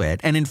just do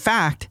it. And in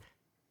fact,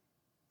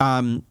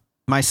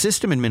 my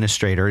system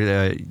administrator,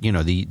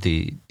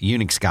 the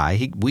Unix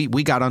guy,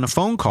 we got on a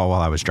phone call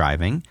while I was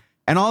driving,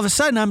 and all of a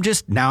sudden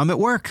I'm at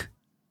work.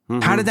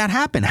 Mm-hmm. How did that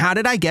happen? How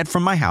did I get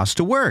from my house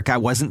to work? I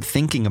wasn't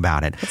thinking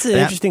about it. That's an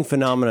interesting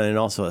phenomenon and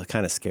also a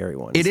kind of scary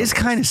one. It is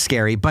kind of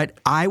scary, but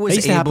I was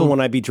used to happen when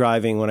I'd be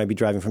driving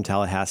from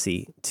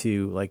Tallahassee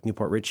to like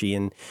Newport Richie,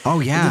 and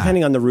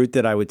depending on the route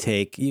that I would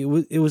take,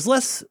 it was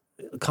less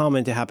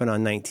common to happen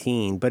on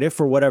 19. But if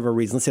for whatever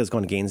reason, let's say I was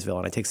going to Gainesville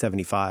and I take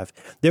 75,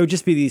 there would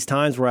just be these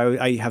times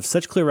where I have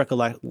such clear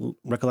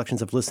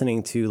recollections of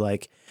listening to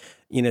like,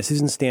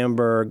 Susan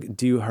Stamberg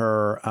do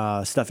her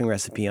stuffing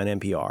recipe on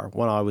NPR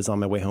when I was on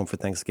my way home for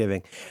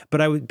Thanksgiving.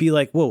 But I would be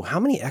like, whoa, how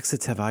many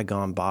exits have I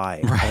gone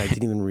by? Right. I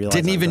didn't even realize.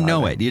 Didn't even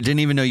know it. You didn't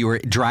even know you were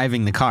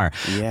driving the car.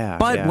 Yeah.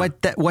 But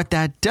what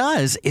that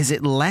does is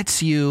it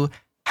lets you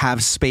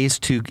have space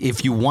to,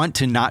 if you want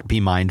to not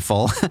be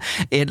mindful,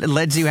 it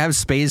lets you have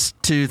space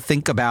to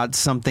think about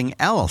something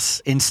else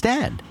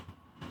instead.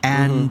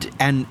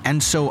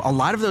 And so a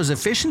lot of those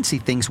efficiency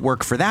things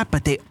work for that,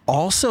 but they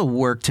also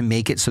work to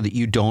make it so that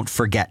you don't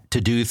forget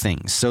to do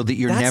things, so that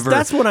you're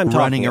that's what I'm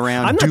running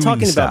around. I'm not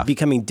talking stuff. About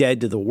becoming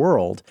dead to the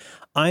world.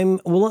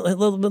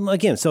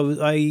 Again. So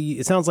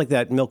it sounds like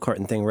that milk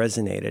carton thing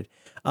resonated.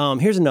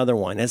 Here's another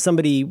one. As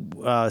somebody,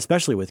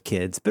 especially with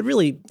kids, but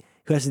really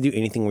who has to do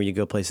anything where you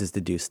go places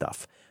to do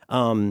stuff.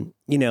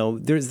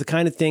 There's the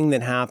kind of thing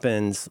that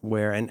happens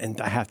where,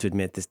 and I have to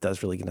admit, this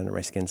does really get under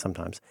my skin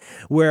sometimes,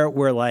 where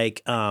we're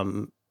like,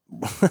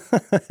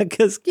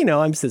 because,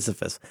 I'm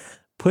Sisyphus,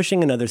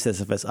 pushing another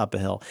Sisyphus up a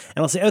hill.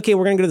 And I'll say, okay,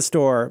 we're going to go to the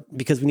store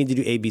because we need to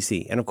do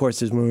ABC. And of course,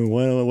 there's,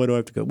 why do I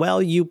have to go?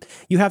 Well, you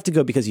have to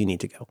go because you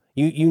need to go.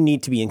 You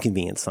need to be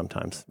inconvenienced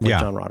sometimes, like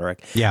John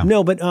Roderick. Yeah.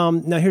 No, but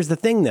now here's the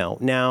thing, though.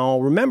 Now,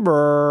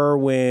 remember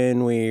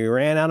when we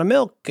ran out of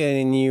milk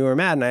and you were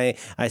mad, and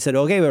I said,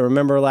 okay, but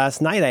remember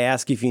last night I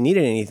asked you if you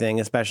needed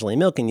anything, especially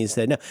milk, and you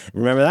said no.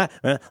 Remember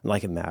that?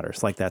 Like it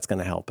matters. Like that's going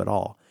to help at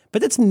all.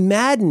 But it's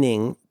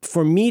maddening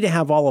for me to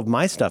have all of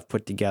my stuff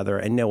put together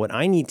and know what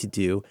I need to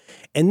do.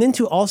 And then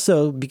to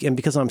also, and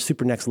because I'm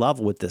super next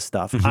level with this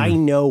stuff, I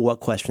know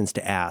what questions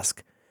to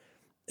ask.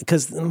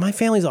 Because my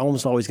family's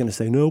almost always going to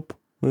say, nope,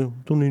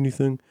 don't need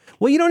anything.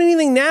 Well, you don't need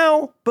anything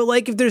now. But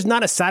like if there's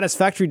not a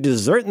satisfactory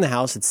dessert in the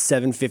house at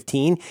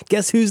 7:15,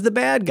 guess who's the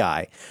bad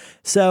guy?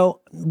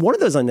 So one of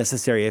those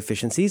unnecessary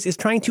efficiencies is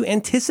trying to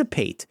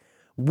anticipate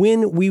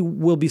when we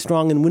will be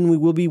strong and when we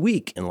will be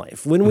weak in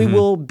life, when we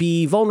will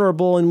be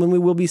vulnerable and when we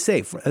will be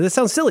safe. That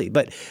sounds silly,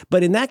 but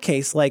in that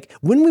case, like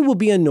when we will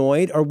be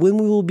annoyed or when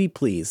we will be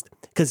pleased.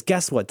 Because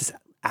guess what? This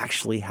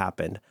actually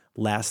happened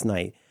last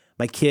night.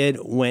 My kid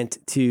went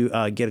to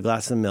get a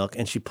glass of milk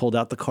and she pulled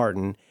out the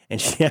carton and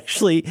she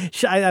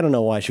I don't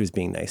know why she was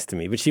being nice to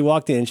me, but she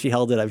walked in, she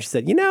held it up. She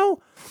said,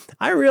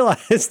 I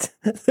realized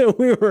that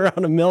we were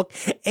out of milk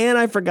and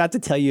I forgot to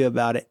tell you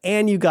about it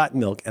and you got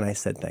milk. And I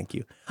said, thank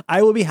you.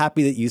 I will be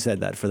happy that you said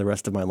that for the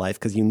rest of my life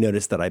because you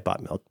noticed that I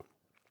bought milk.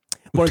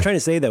 What I'm trying to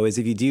say, though, is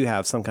if you do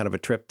have some kind of a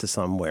trip to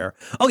somewhere,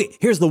 okay,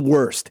 here's the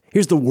worst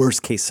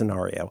case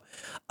scenario.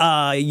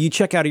 You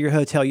check out of your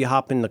hotel, you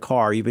hop in the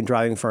car, you've been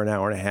driving for an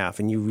hour and a half,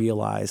 and you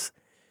realize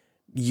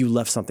you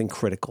left something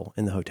critical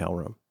in the hotel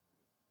room,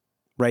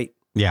 right?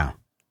 Yeah,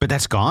 but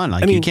that's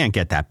gone. You can't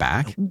get that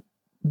back.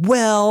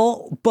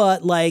 Well,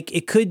 but like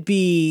it could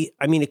be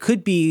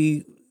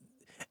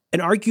an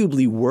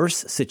arguably worse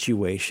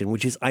situation,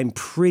 which is I'm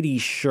pretty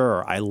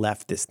sure I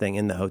left this thing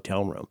in the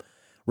hotel room,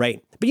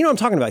 right? But you know what I'm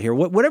talking about here.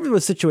 Whatever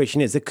the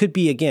situation is, it could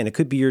be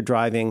you're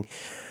driving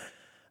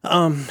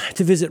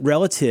to visit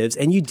relatives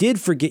and you did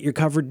forget your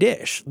covered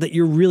dish that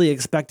you're really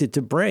expected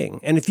to bring.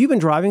 And if you've been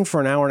driving for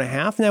an hour and a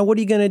half now, what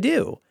are you going to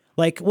do?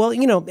 Like, well,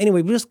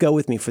 anyway, just go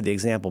with me for the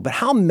example. But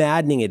how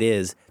maddening it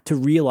is to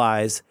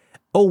realize,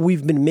 oh,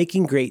 we've been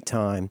making great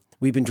time.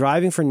 We've been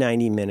driving for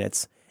 90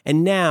 minutes.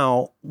 And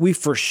now we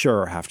for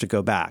sure have to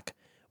go back,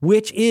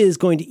 which is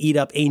going to eat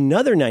up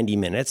another 90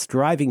 minutes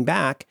driving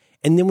back.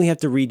 And then we have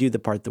to redo the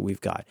part that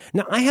we've got.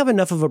 Now, I have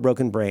enough of a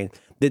broken brain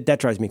that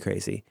drives me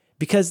crazy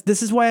because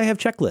this is why I have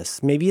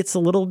checklists. Maybe it's a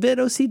little bit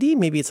OCD.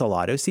 Maybe it's a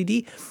lot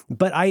OCD.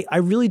 But I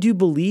really do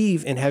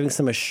believe in having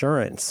some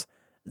assurance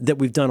that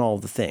we've done all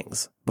the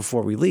things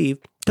before we leave,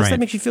 because that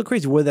makes you feel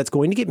crazy, whether that's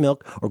going to get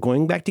milk or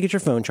going back to get your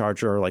phone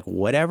charger or like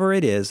whatever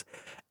it is.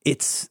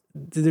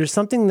 There's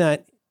something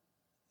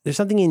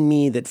in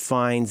me that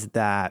finds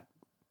that,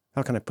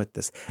 how can I put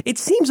this? It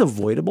seems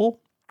avoidable,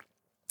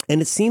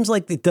 and it seems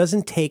like it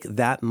doesn't take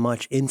that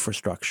much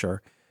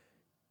infrastructure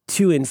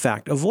to, in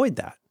fact, avoid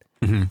that.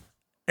 Mm-hmm.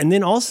 And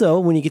then also,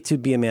 when you get to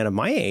be a man of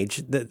my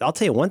age, I'll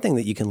tell you one thing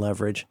that you can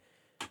leverage.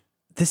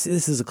 This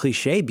is a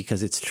cliche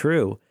because it's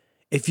true.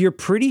 If you're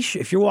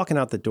walking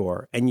out the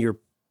door and you're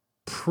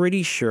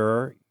pretty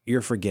sure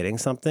you're forgetting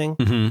something,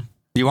 mm-hmm.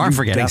 You are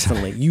forgetting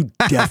something. You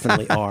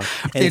definitely are.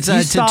 And it's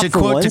to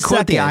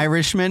quote the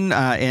Irishman,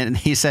 and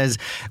he says,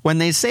 when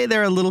they say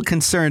they're a little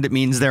concerned, it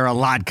means they're a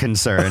lot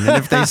concerned. And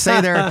if they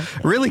say they're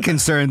really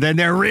concerned, then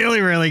they're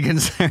really, really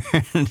concerned.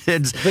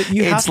 But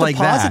you have to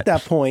pause at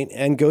that point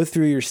and go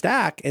through your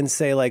stack and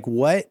say, like,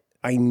 what?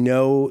 I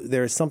know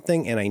there's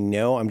something, and I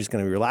know I'm just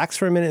going to relax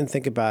for a minute and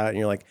think about it. And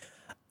you're like,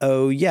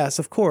 oh, yes,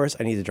 of course,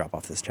 I need to drop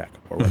off this check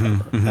or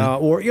whatever.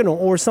 Mm-hmm.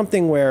 Or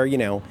something where,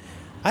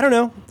 I don't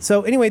know.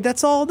 So anyway,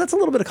 that's all. That's a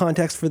little bit of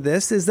context for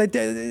this. Is that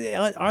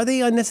are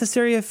they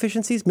unnecessary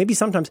efficiencies? Maybe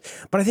sometimes,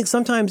 but I think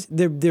sometimes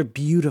they're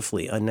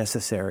beautifully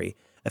unnecessary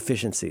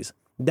efficiencies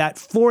that,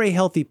 for a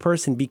healthy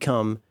person,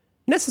 become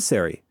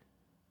necessary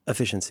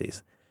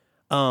efficiencies.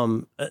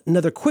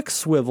 Another quick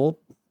swivel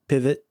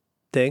pivot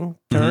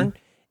turn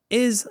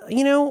is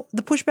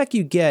the pushback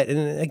you get,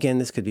 and again,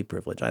 this could be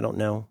privilege. I don't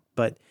know,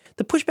 but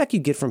the pushback you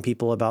get from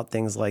people about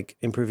things like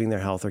improving their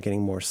health or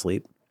getting more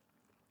sleep.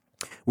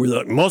 We're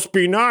like, must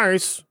be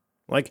nice.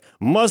 Like,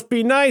 must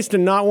be nice to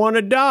not want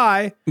to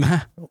die.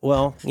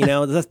 Well,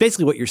 that's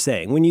basically what you're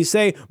saying. When you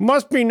say,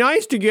 must be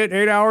nice to get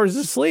 8 hours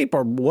of sleep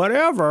or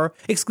whatever,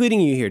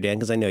 excluding you here, Dan,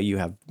 because I know you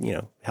have,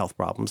 health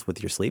problems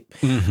with your sleep.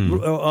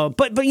 Mm-hmm.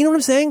 But you know what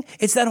I'm saying?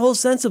 It's that whole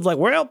sense of like,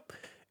 well,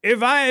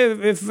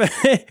 if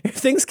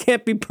things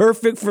can't be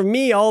perfect for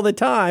me all the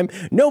time,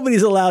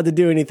 nobody's allowed to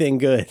do anything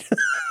good.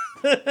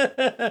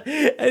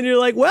 And you're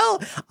like,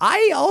 well,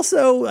 I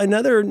also,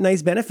 another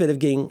nice benefit of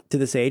getting to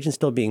this age and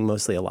still being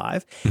mostly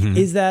alive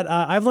is that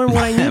I've learned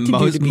what I need to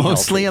do to be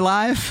mostly healthy.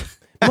 Alive?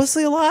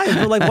 Mostly alive.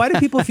 But like, why do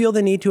people feel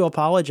the need to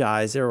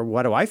apologize, or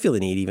why do I feel the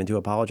need even to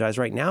apologize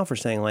right now for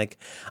saying like,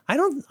 I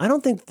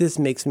don't think this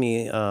makes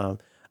me a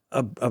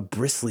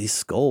bristly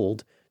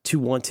scold to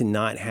want to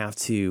not have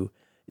to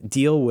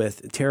deal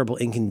with terrible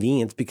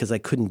inconvenience because I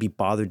couldn't be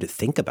bothered to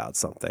think about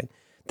something.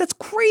 That's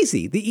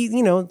crazy.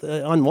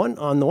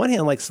 On the one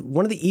hand, like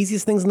one of the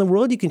easiest things in the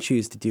world you can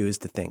choose to do is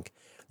to think.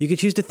 You can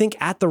choose to think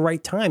at the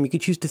right time. You can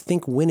choose to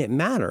think when it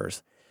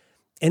matters.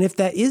 And if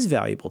that is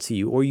valuable to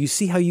you, or you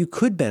see how you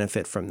could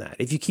benefit from that,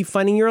 if you keep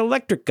finding your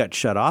electric gut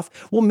shut off,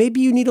 well, maybe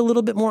you need a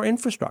little bit more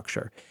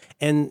infrastructure.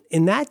 And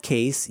in that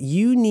case,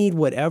 you need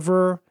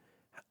whatever,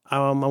 I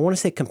want to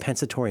say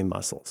compensatory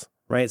muscles,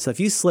 right? So if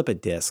you slip a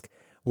disc,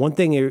 one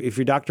thing, if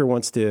your doctor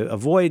wants to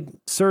avoid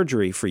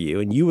surgery for you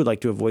and you would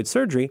like to avoid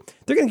surgery,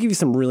 they're going to give you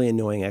some really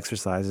annoying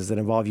exercises that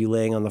involve you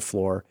laying on the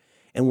floor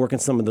and working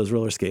some of those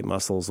roller skate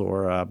muscles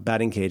or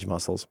batting cage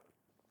muscles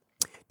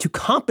to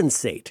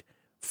compensate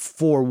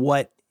for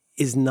what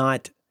is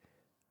not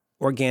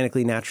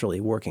organically, naturally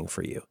working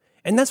for you.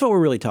 And that's what we're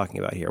really talking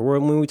about here.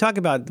 When we talk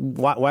about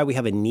why we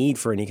have a need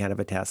for any kind of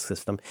a task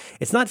system,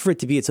 it's not for it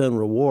to be its own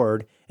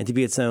reward and to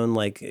be its own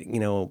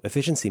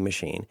efficiency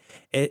machine.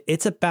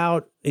 It's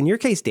about, in your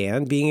case,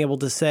 Dan, being able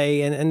to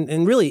say,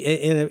 and really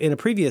in a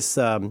previous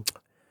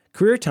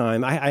career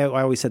time, I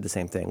always said the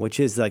same thing, which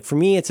is like, for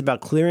me, it's about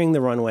clearing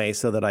the runway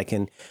so that I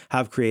can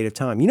have creative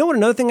time. You know what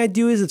another thing I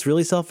do is, it's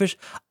really selfish.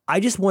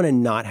 I just want to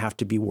not have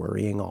to be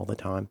worrying all the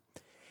time.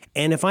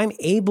 And if I'm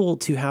able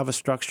to have a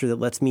structure that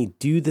lets me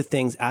do the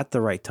things at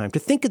the right time, to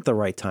think at the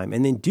right time,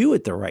 and then do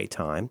at the right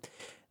time,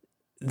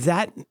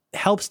 that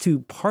helps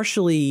to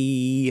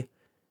partially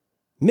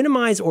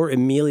minimize or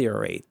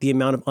ameliorate the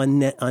amount of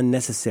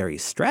unnecessary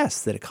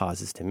stress that it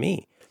causes to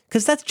me.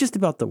 Because that's just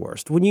about the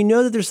worst. When you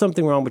know that there's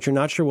something wrong, but you're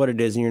not sure what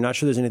it is, and you're not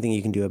sure there's anything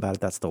you can do about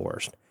it, that's the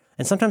worst.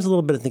 And sometimes a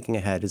little bit of thinking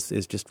ahead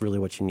is just really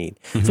what you need.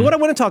 Mm-hmm. So what I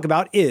want to talk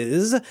about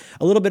is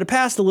a little bit of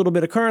past, a little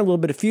bit of current, a little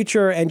bit of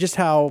future, and just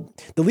how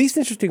the least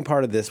interesting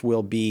part of this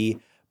will be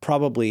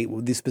probably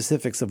the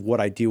specifics of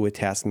what I do with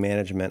task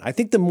management. I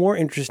think the more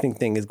interesting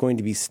thing is going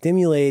to be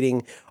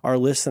stimulating our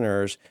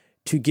listeners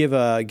to give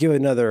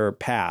another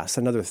pass,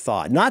 another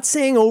thought. Not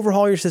saying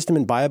overhaul your system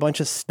and buy a bunch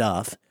of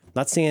stuff.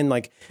 Not saying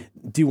like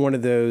do one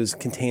of those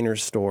container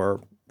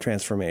store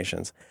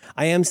transformations.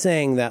 I am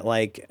saying that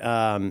like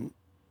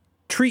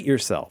treat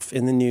yourself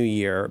in the new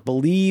year.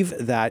 Believe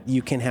that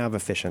you can have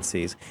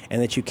efficiencies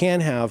and that you can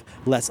have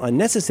less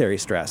unnecessary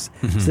stress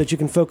so that you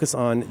can focus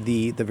on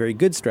the very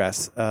good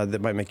stress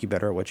that might make you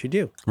better at what you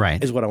do.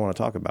 Right. Is what I want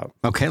to talk about.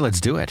 Okay, let's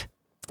do it.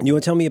 You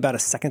want to tell me about a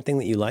second thing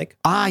that you like?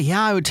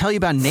 Yeah, I would tell you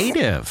about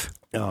Native.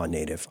 Oh,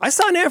 Native. I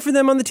saw an ad for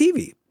them on the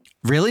TV.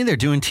 Really? They're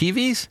doing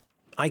TVs?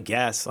 I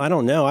guess. I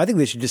don't know. I think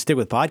they should just stick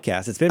with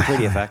podcasts. It's been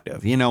pretty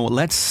effective. You know,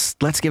 let's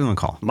give them a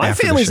call. My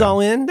family's all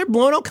in. They're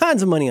blowing all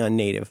kinds of money on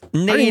Native. I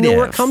don't even know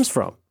where it comes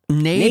from.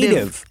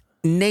 Native.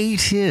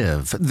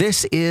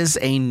 This is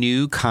a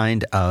new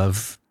kind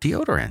of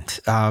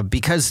deodorant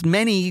because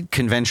many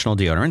conventional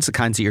deodorants, the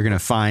kinds that you're going to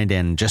find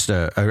in just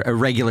a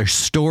regular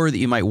store that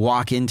you might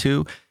walk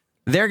into,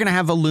 they're going to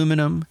have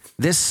aluminum.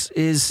 This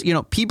is,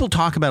 people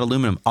talk about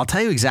aluminum. I'll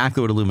tell you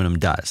exactly what aluminum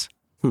does.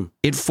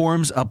 It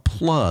forms a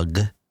plug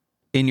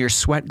in your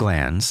sweat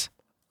glands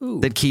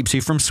that keeps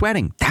you from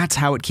sweating. That's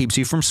how it keeps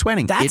you from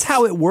sweating. That's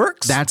how it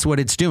works? That's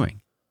what it's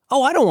doing.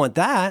 Oh, I don't want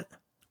that.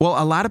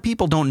 Well, a lot of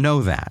people don't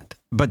know that,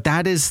 but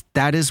that is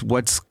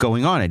what's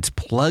going on. It's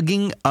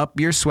plugging up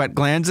your sweat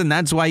glands, and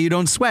that's why you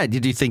don't sweat.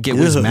 Did you think it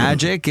was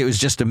magic? It was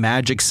just a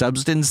magic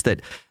substance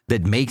that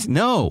makes...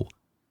 No.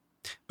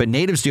 But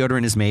Native's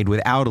deodorant is made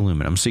without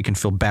aluminum, so you can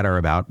feel better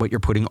about what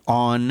you're putting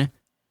on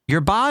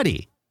your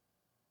body.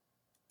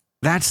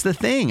 That's the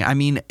thing. I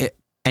mean...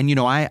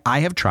 I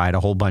have tried a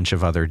whole bunch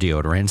of other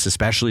deodorants,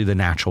 especially the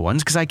natural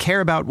ones, because I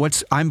care about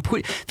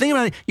think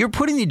about it. You're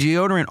putting the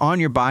deodorant on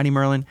your body,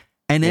 Merlin,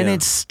 and then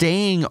it's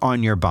staying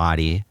on your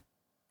body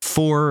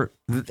for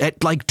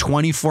like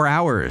 24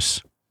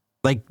 hours.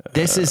 Like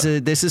this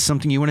is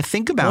something you want to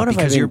think about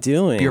because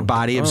your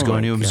body is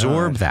going to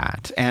absorb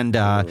that. And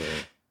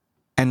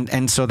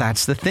so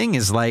that's the thing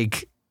is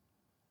like,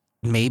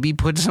 maybe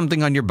put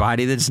something on your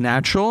body that's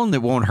natural and that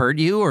won't hurt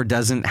you or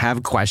doesn't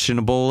have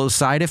questionable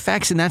side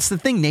effects. And that's the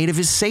thing. Native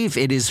is safe.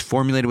 It is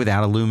formulated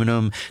without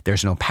aluminum.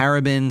 There's no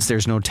parabens.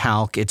 There's no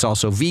talc. It's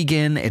also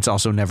vegan. It's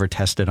also never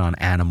tested on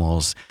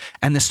animals.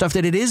 And the stuff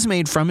that it is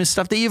made from is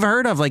stuff that you've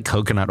heard of, like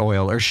coconut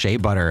oil or shea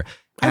butter.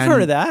 I've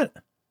heard of that.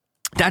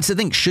 That's the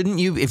thing. Shouldn't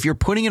you, if you're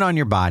putting it on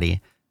your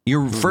body,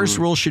 your first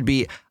rule should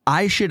be,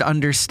 I should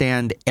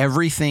understand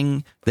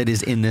everything that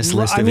is in this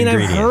list of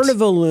ingredients. I've heard of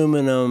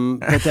aluminum,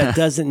 but that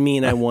doesn't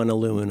mean I want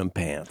aluminum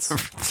pants.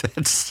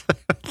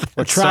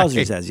 Or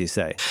trousers, as you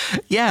say.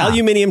 Yeah.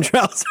 Aluminium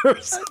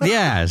trousers.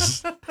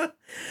 Yes.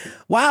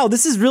 Wow,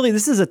 this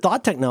is a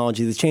thought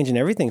technology that's changing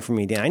everything for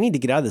me, Dan. I need to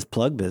get out of this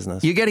plug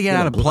business. You got to get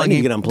out of plugging. I need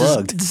to get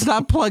unplugged. Just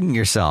stop plugging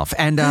yourself.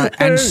 And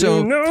so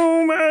you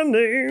know my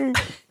name.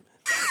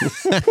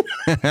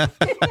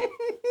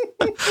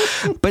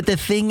 But the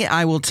thing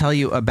I will tell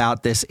you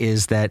about this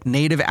is that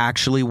Native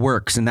actually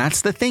works. And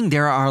that's the thing.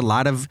 There are a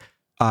lot of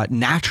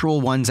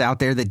natural ones out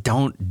there that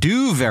don't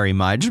do very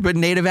much, but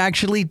Native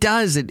actually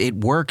does. It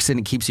works and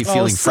it keeps you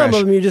feeling fresh. Some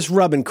of them you're just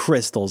rubbing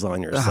crystals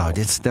on yourself.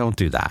 Don't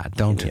do that.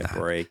 Don't do that.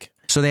 Break.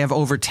 So they have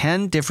over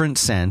 10 different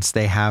scents.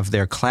 They have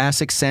their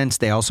classic scents.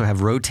 They also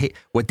have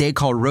what they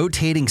call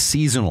rotating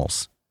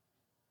seasonals.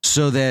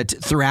 So that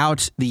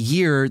throughout the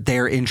year,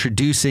 they're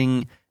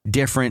introducing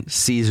different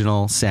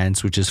seasonal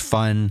scents, which is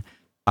fun.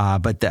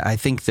 But I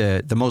think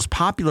the most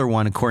popular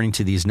one, according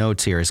to these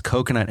notes here, is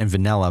coconut and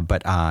vanilla.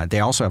 But they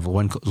also have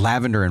one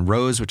lavender and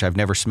rose, which I've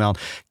never smelled.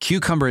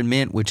 Cucumber and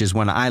mint, which is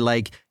one I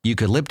like.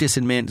 Eucalyptus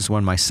and mint is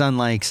one my son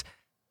likes.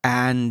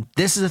 And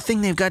this is the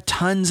thing. They've got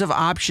tons of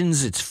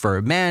options. It's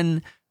for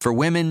men, for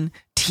women,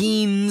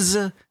 teens.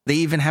 They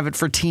even have it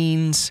for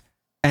teens.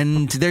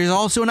 And there's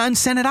also an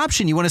unscented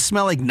option. You want to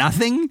smell like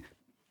nothing?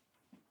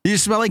 You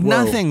smell like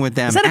nothing with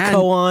them. Is that a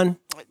Koan?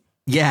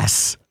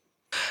 Yes.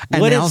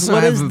 And what they is, also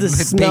what have is the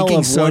smell baking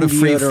of soda one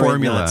free deodorant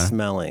formula. Not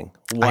smelling?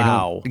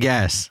 Wow.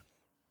 Yes.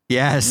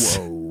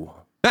 Whoa.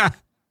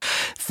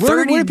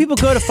 Where do people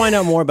go to find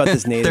out more about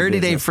this Native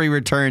 30-day free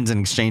returns and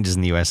exchanges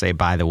in the USA,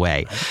 by the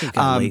way.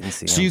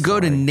 So you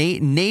go to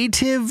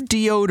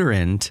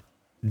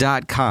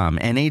nativedeodorant.com,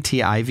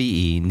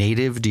 NATIVE,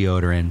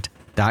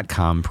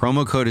 nativedeodorant.com.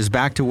 Promo code is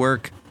back to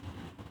work.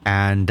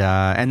 And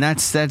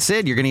that's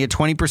it. You're going to get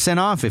 20%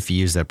 off if you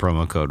use that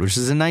promo code, which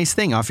is a nice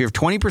thing. Off your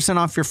 20%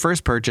 off your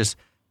first purchase,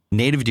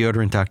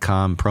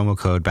 nativedeodorant.com, promo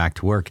code back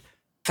to work.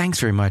 Thanks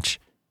very much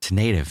to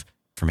Native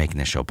for making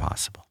this show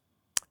possible.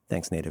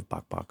 Thanks, Native.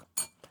 Bok bok.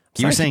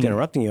 You were saying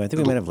interrupting you. I think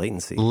we might have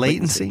latency.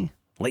 Latency.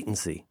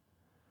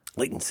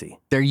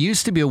 There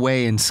used to be a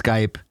way in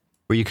Skype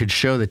where you could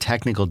show the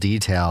technical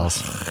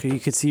details.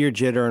 You could see your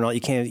jitter and all. You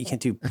can't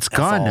do. It's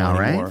gone now,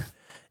 anymore. Right?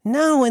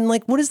 No, and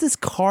like, what is this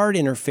card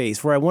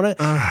interface where I want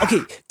to... Okay,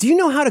 do you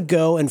know how to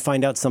go and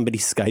find out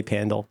somebody's Skype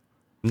handle?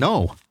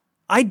 No.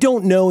 I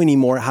don't know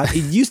anymore. How it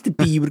used to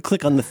be you would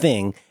click on the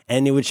thing,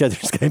 and it would show their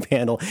Skype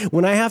handle.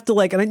 When I have to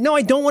I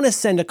don't want to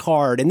send a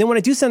card. And then when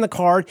I do send the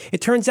card,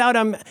 it turns out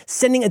I'm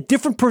sending a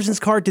different person's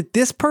card to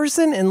this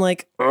person. And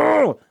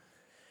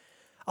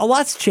a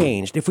lot's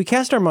changed. If we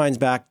cast our minds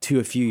back to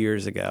a few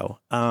years ago,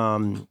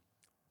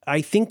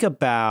 I think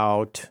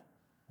about,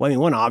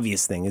 one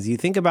obvious thing is you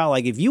think about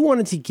if you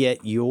wanted to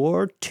get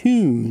your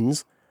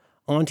tunes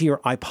onto your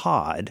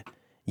iPod,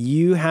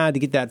 you had to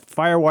get that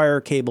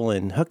FireWire cable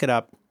and hook it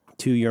up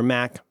to your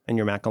Mac and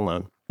your Mac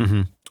alone.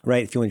 Mm-hmm.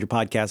 Right? If you wanted your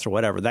podcast or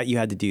whatever, that you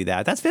had to do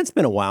that. That's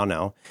been a while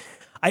now.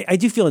 I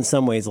do feel in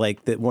some ways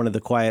that one of the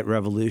quiet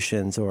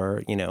revolutions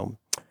or,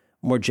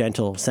 more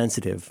gentle,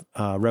 sensitive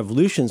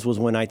revolutions was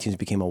when iTunes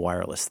became a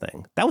wireless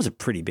thing. That was a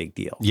pretty big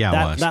deal. Yeah,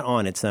 it was. That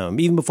on its own,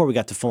 even before we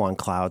got to full-on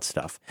cloud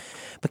stuff.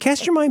 But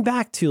cast your mind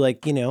back to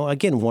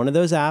again, one of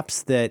those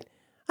apps that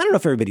I don't know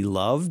if everybody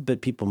loved,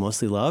 but people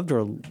mostly loved,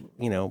 or,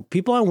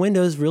 people on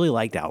Windows really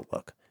liked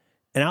Outlook.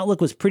 And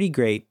Outlook was pretty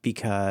great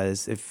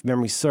because if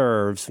memory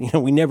serves,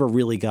 we never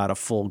really got a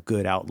full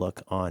good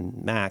Outlook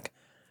on Mac.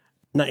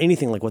 Not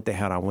anything like what they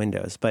had on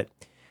Windows. But,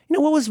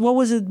 what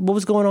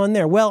was going on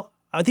there? Well,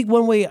 I think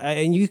one way,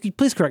 and you could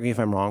please correct me if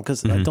I'm wrong,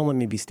 because don't let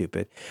me be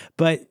stupid.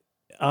 But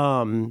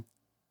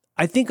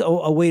I think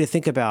a way to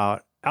think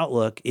about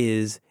Outlook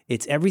is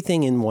it's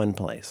everything in one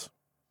place.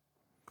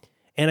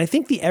 And I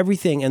think the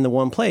everything and the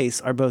one place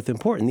are both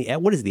important.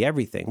 What is the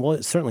everything? Well,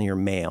 it's certainly your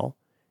mail,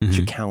 it's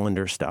your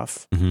calendar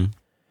stuff. Mm-hmm.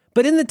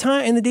 But in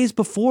the days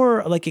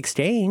before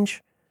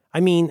Exchange,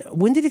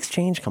 when did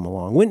Exchange come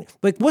along?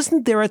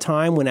 Wasn't there a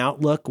time when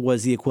Outlook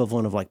was the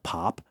equivalent of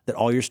Pop, that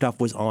all your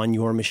stuff was on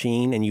your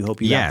machine and you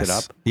hope you backed it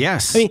up?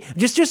 Yes.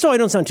 Just so I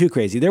don't sound too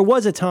crazy, there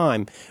was a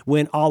time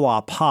when a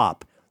la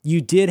Pop, you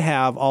did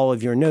have all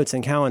of your notes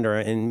and calendar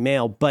and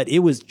mail, but it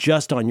was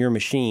just on your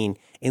machine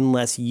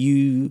unless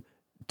you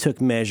took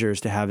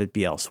measures to have it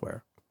be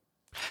elsewhere.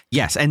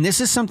 Yes, and this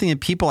is something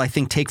that people, I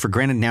think, take for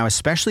granted now,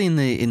 especially in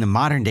the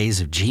modern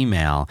days of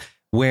Gmail,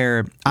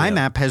 where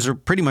IMAP has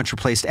pretty much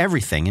replaced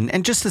everything.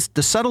 And just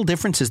the subtle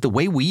difference is the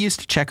way we used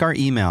to check our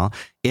email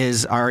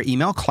is our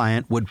email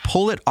client would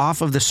pull it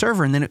off of the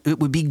server, and then it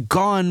would be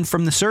gone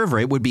from the server.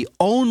 It would be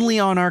only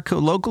on our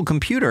local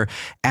computer.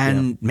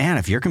 And man,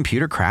 if your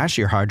computer crashed,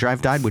 your hard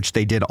drive died, which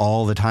they did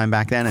all the time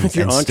back then. And, if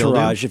your and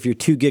Entourage, if your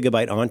 2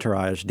 gigabyte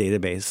Entourage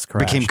database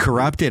crashed, became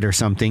corrupted or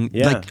something,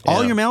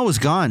 all your mail was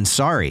gone.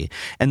 Sorry.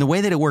 And the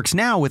way that it works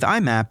now with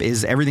IMAP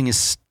is everything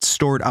is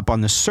stored up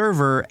on the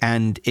server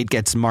and it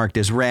gets marked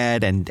as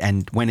read.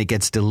 And when it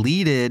gets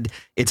deleted,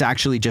 it's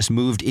actually just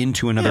moved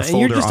into another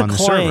folder on the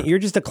server. You're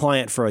just a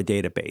client for a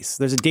database.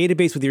 There's a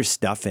database with your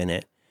stuff in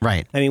it.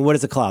 Right. What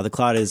is the cloud? The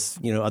cloud is,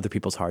 other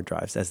people's hard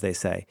drives, as they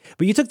say.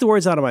 But you took the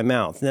words out of my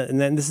mouth. And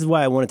then this is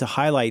why I wanted to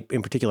highlight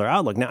in particular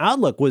Outlook. Now,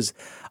 Outlook was,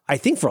 I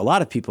think for a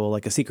lot of people,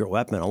 like a secret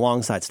weapon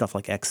alongside stuff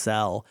like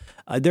Excel.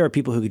 There are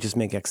people who could just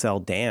make Excel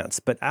dance.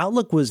 But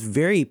Outlook was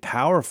very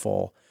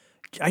powerful.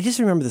 I just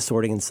remember the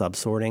sorting and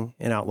subsorting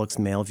in Outlook's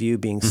mail view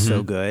being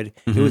so good.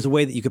 Mm-hmm. It was a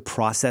way that you could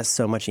process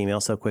so much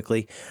email so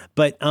quickly.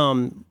 But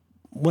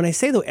when I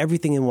say, though,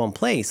 everything in one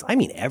place, I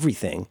mean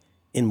everything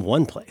in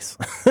one place.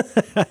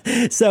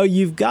 So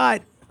you've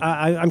got,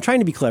 I'm trying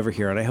to be clever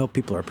here, and I hope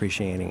people are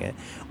appreciating it.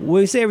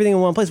 When we say everything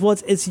in one place, well,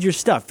 it's your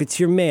stuff, it's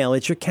your mail,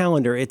 it's your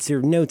calendar, it's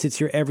your notes, it's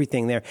your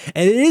everything there.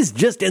 And it is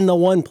just in the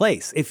one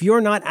place. If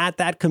you're not at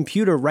that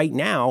computer right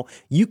now,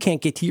 you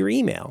can't get to your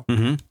email,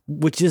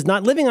 which is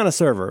not living on a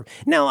server.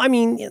 Now,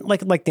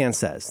 like Dan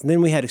says,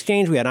 then we had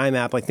Exchange, we had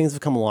IMAP, things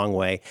have come a long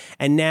way.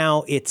 And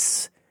now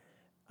it's,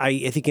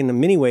 I think in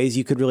many ways,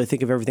 you could really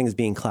think of everything as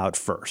being cloud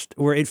first,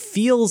 where it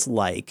feels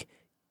like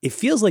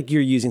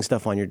you're using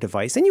stuff on your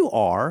device, and you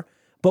are,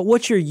 but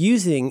what you're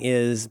using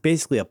is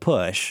basically a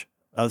push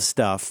of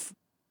stuff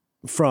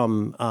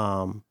from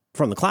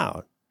the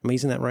cloud. Am I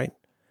using that right?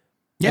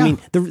 Yeah.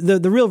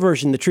 The real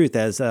version, the truth,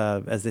 as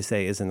they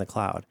say, is in the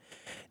cloud.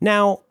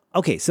 Now,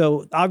 okay,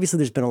 so obviously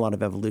there's been a lot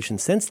of evolution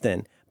since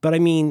then, but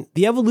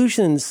the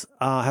evolutions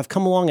have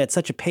come along at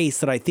such a pace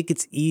that I think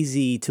it's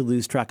easy to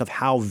lose track of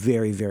how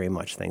very, very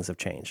much things have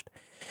changed.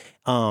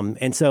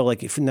 And so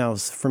now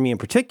for me in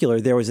particular,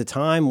 there was a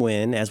time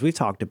when, as we've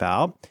talked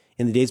about,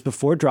 in the days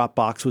before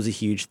Dropbox was a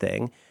huge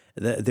thing,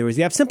 there was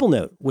the app Simple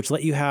Note, which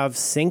let you have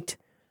synced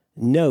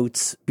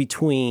notes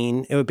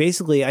between, it would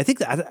basically, I think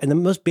the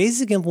most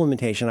basic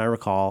implementation I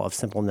recall of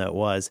Simple Note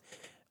was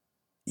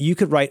you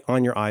could write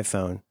on your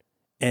iPhone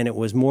and it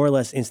was more or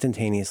less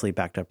instantaneously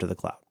backed up to the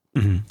cloud.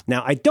 Mm-hmm.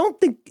 Now, I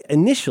don't think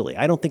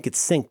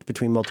it's synced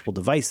between multiple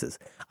devices.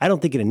 I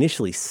don't think it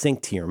initially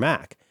synced to your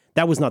Mac.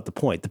 That was not the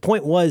point. The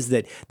point was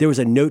that there was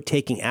a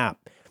note-taking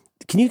app.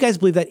 Can you guys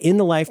believe that in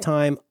the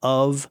lifetime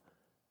of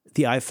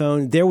the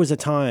iPhone, there was a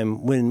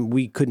time when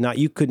you could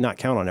not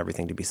count on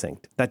everything to be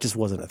synced. That just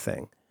wasn't a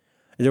thing.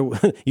 There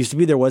used to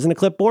be, there wasn't a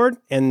clipboard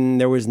and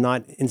there was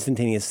not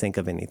instantaneous sync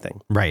of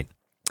anything. Right.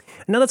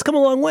 Now that's come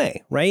a long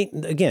way, right?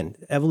 Again,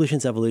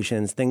 evolutions,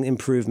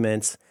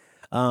 improvements.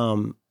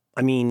 There's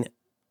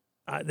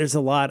a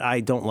lot I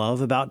don't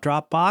love about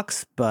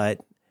Dropbox, but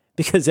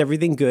because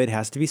everything good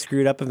has to be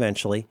screwed up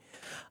eventually.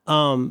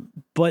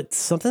 But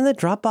something that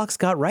Dropbox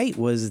got right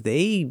was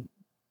they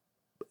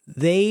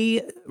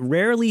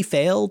rarely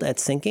failed at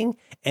syncing.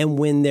 And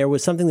when there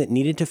was something that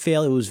needed to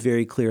fail, it was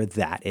very clear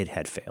that it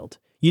had failed.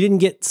 You didn't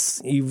get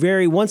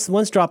once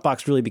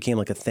Dropbox really became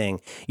like a thing,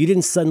 you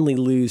didn't suddenly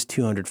lose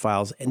 200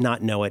 files and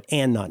not know it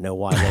and not know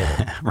why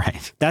later.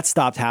 Right. That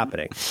stopped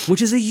happening,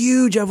 which is a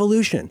huge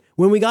evolution.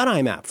 When we got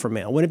IMAP for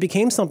mail, when it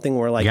became something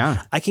where like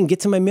I can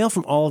get to my mail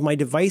from all of my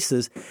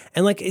devices,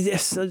 and like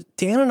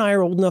Dan and I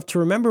are old enough to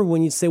remember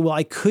when you'd say, well,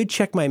 I could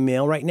check my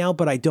mail right now,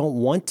 but I don't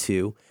want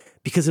to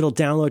because it'll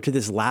download to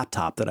this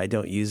laptop that I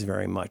don't use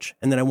very much,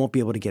 and then I won't be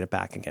able to get it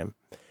back again.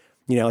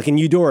 You know, like in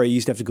Eudora, you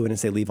used to have to go in and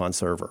say leave on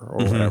server or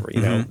whatever, you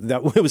know,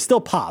 that it was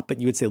still pop, but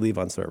you would say leave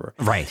on server.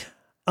 Right.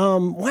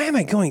 Why am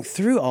I going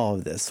through all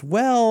of this?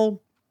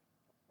 Well,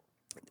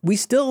 we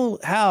still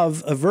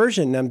have a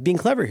version. I'm being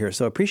clever here,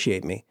 so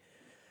appreciate me.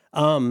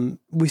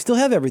 We still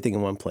have everything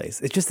in one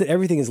place. It's just that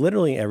everything is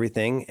literally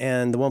everything,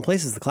 and the one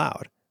place is the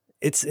cloud.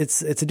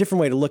 It's a different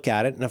way to look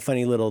at it, and a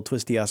funny little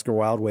twisty Oscar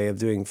Wilde way of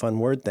doing fun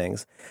word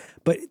things.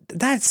 But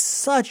that's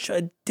such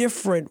a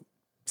different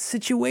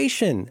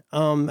situation.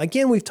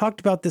 Again, we've talked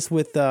about this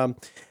with a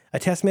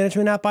test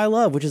management app I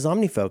love, which is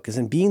OmniFocus,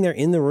 and being there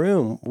in the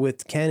room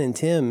with Ken and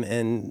Tim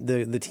and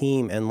the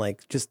team, and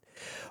like just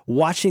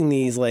watching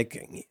these I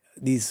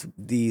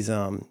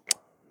don't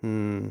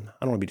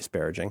want to be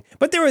disparaging,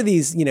 but there were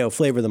these, you know,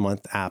 flavor of the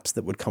month apps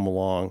that would come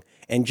along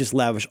and just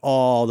lavish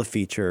all the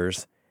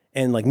features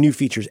and like new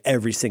features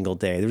every single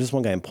day. There was this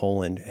one guy in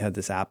Poland who had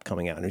this app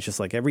coming out, and it's just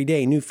like every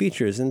day new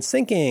features and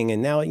syncing,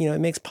 and now, you know, it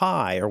makes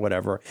pie or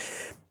whatever.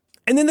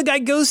 And then the guy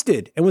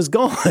ghosted and was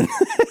gone.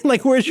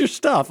 Like, where's your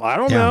stuff? I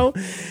don't know.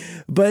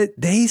 But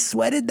they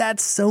sweated that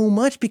so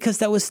much because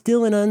that was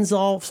still an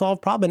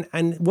unsolved problem.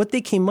 And what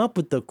they came up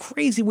with, the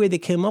crazy way they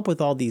came up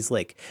with all these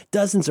like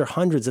dozens or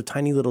hundreds of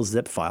tiny little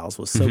zip files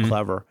was so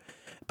clever.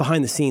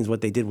 Behind the scenes, what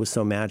they did was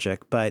so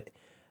magic. But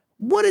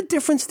what a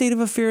different state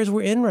of affairs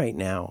we're in right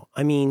now.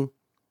 I mean,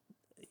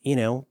 you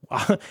know,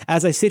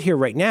 as I sit here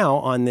right now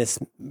on this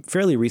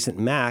fairly recent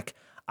Mac,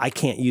 I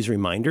can't use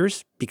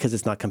reminders because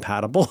it's not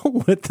compatible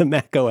with the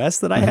Mac OS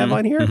that I have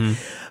on here.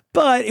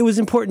 But it was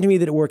important to me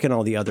that it work in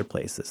all the other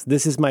places.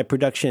 This is my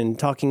production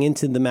talking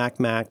into the Mac.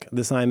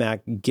 This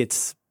iMac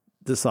gets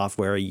the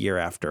software a year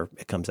after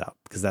it comes out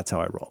because that's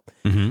how I roll.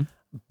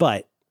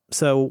 But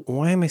so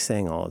why am I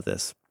saying all of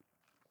this?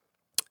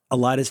 A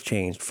lot has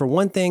changed. For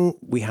one thing,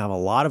 we have a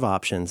lot of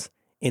options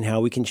in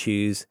how we can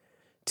choose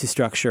to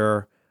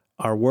structure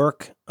our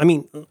work. I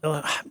mean,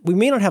 we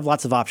may not have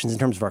lots of options in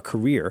terms of our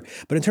career,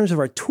 but in terms of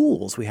our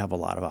tools, we have a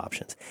lot of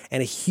options.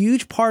 And a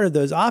huge part of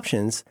those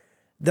options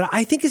that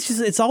I think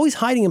it's always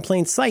hiding in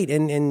plain sight,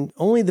 and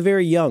only the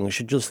very young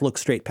should just look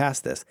straight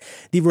past this.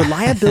 The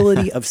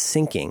reliability of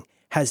syncing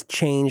has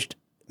changed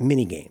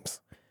mini games.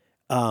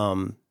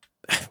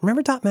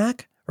 Remember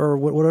 .Mac? Or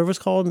whatever it's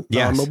called,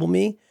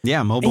 MobileMe?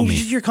 Yeah,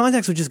 MobileMe. Your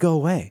contacts would just go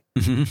away.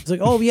 It's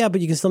like, oh, yeah,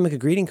 but you can still make a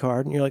greeting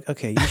card. And you're like,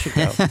 okay, you should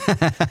go.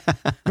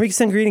 Or you can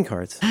send greeting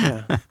cards.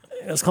 Yeah.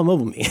 It's called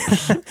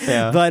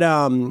MobileMe. But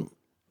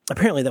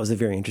apparently that was a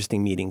very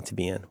interesting meeting to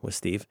be in with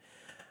Steve.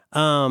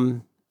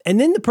 And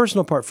then the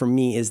personal part for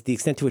me is the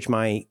extent to which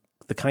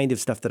the kind of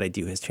stuff that I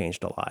do has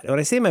changed a lot. When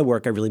I say my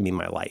work, I really mean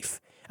my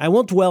life. I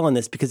won't dwell on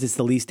this because it's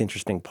the least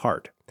interesting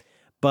part.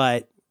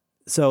 But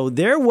so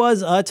there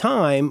was a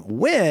time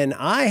when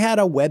I had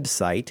a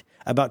website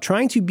about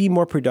trying to be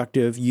more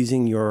productive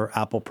using your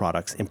Apple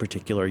products, in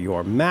particular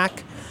your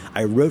Mac.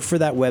 I wrote for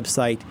that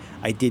website.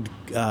 I did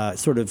I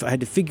had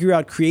to figure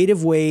out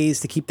creative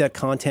ways to keep that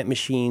content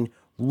machine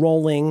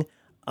rolling.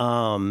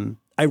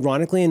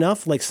 Ironically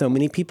enough, like so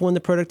many people in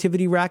the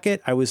productivity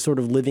racket, I was sort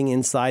of living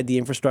inside the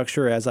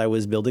infrastructure as I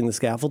was building the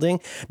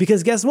scaffolding.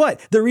 Because guess what?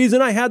 The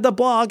reason I had the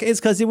blog is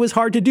because it was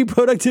hard to do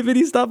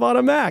productivity stuff on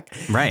a Mac.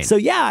 Right. So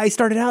yeah, I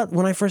started out,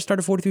 when I first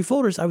started 43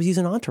 Folders, I was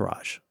using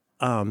Entourage,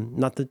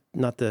 not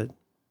the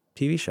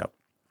TV show.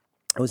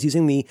 I was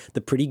using the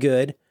pretty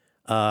good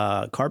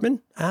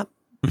Carbon app,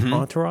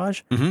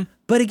 Entourage.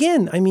 But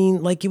again, I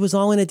mean, like it was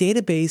all in a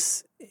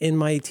database in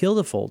my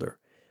tilde folder.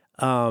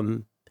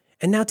 And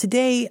now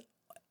today,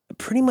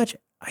 pretty much,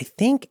 I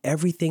think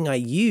everything I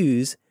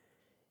use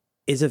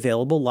is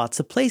available lots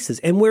of places.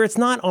 And where it's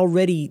not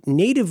already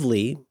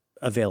natively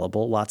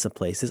available lots of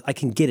places, I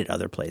can get it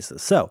other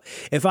places. So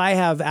if I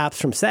have apps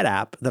from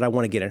SetApp that I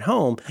want to get at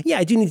home, yeah,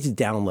 I do need to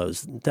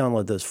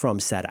download those from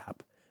SetApp.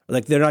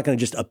 Like they're not going to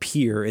just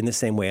appear in the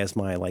same way as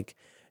my like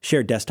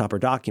shared desktop or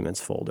documents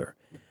folder.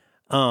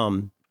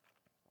 But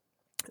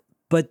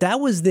that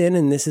was then,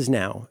 and this is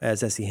now,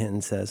 as S.E.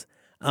 Hinton says.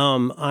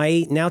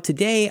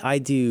 Today I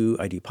do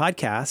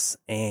podcasts,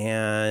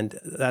 and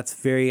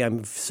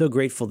I'm so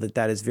grateful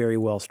that is very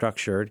well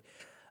structured.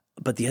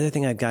 But the other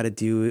thing I've got to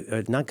do,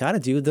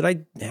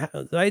 that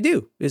I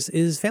do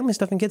is family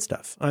stuff and kid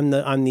stuff. I'm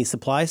the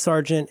supply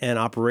sergeant and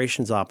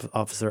operations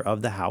officer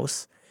of the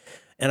house.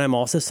 And I'm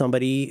also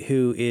somebody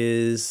who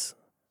is,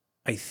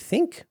 I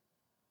think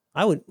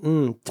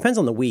depends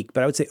on the week,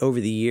 but I would say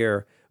over the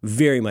year,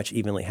 very much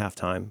evenly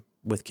half-time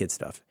with kid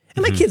stuff.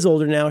 And my kid's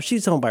older now.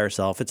 She's home by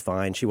herself. It's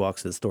fine. She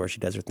walks to the store. She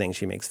does her thing.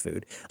 She makes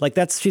food. Like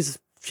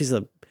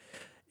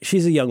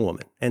she's a young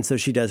woman. And so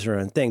she does her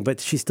own thing, but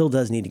she still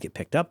does need to get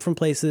picked up from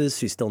places.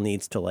 She still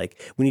needs to we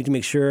need to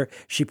make sure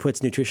she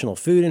puts nutritional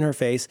food in her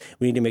face.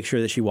 We need to make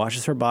sure that she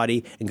washes her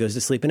body and goes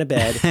to sleep in a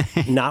bed,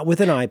 not with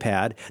an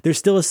iPad. There's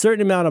still a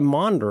certain amount of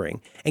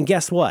monitoring. And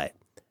guess what?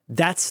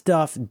 That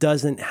stuff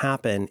doesn't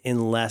happen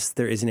unless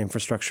there is an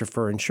infrastructure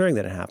for ensuring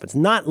that it happens.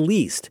 Not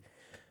least,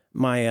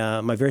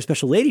 my very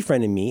special lady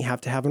friend and me have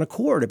to have an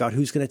accord about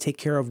who's going to take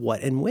care of what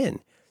and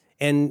when.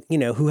 And,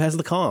 who has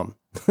the comm?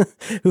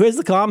 Who has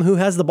the comm? Who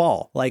has the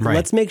ball?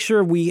 Let's make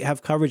sure we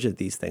have coverage of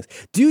these things.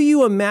 Do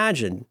you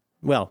imagine,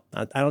 well,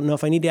 I don't know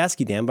if I need to ask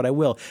you, Dan, but I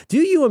will. Do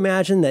you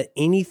imagine that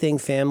anything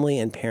family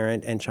and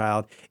parent and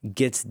child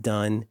gets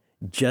done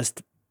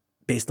just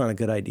based on a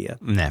good idea?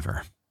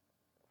 Never.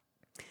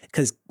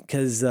 Because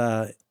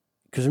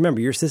remember,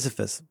 you're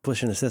Sisyphus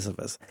pushing a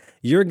Sisyphus.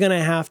 You're going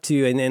to have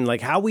to, and then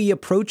how we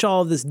approach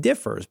all of this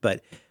differs.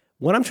 But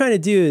what I'm trying to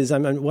do is,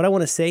 what I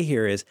want to say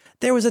here is,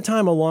 there was a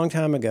time a long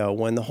time ago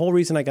when the whole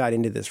reason I got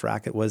into this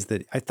racket was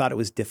that I thought it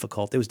was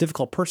difficult. It was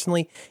difficult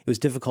personally. It was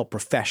difficult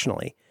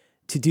professionally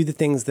to do the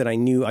things that I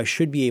knew I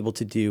should be able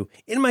to do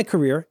in my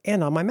career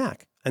and on my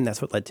Mac. And that's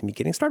what led to me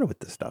getting started with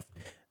this stuff.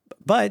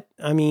 But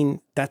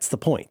that's the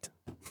point.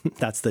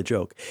 That's the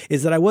joke,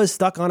 is that I was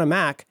stuck on a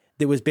Mac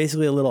that was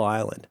basically a little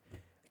island.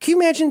 Can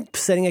you imagine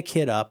setting a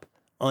kid up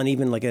on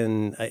even early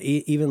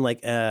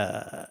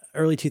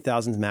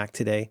 2000s Mac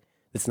today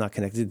that's not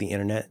connected to the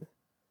internet?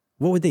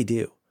 What would they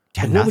do?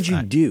 Yeah, what would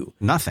you do?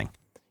 Nothing.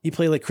 You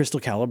play Crystal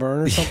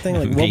Caliburn or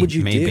something? What would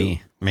you do?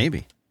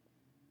 Maybe.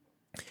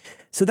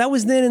 So that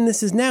was then, and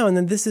this is now. And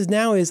then this is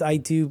now is I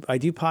do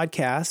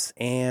podcasts,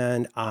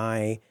 and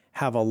I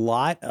have a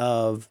lot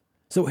of.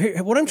 So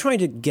here, what I'm trying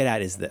to get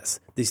at is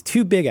these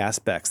two big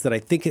aspects that I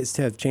think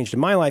have changed in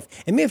my life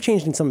and may have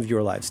changed in some of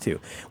your lives too,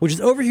 which is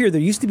over here, there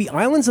used to be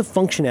islands of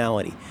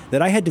functionality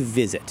that I had to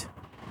visit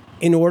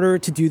in order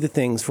to do the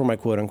things for my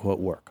quote unquote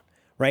work,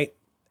 right?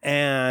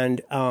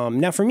 And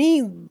now for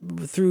me,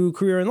 through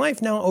career and life,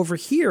 now over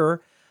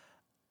here,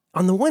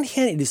 on the one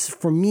hand,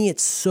 for me,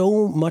 it's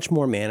so much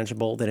more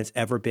manageable than it's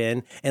ever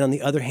been. And on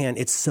the other hand,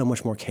 it's so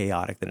much more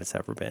chaotic than it's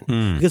ever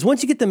been. Because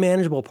once you get the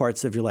manageable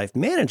parts of your life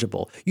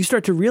manageable, you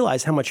start to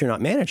realize how much you're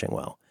not managing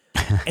well.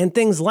 And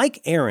things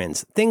like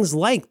errands, things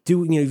like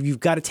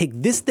you've got to take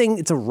this thing.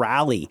 It's a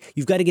rally.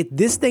 You've got to get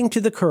this thing to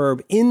the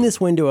curb in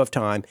this window of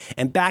time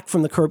and back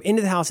from the curb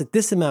into the house at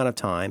this amount of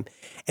time.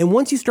 And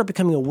once you start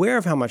becoming aware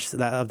of how much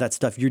of that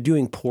stuff you're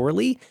doing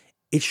poorly,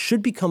 it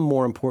should become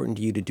more important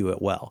to you to do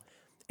it well.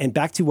 And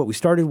back to what we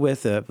started with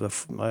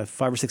 5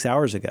 or 6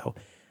 hours ago,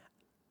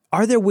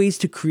 are there ways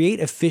to create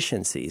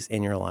efficiencies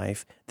in your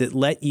life that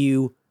let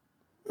you,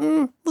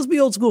 let's be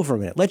old school for a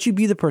minute, let you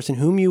be the person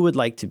whom you would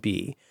like to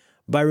be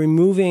by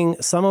removing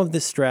some of the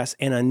stress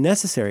and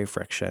unnecessary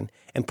friction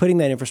and putting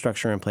that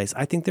infrastructure in place?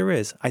 I think there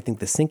is. I think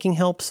the syncing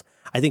helps.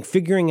 I think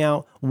figuring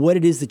out what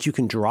it is that you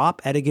can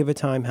drop at a given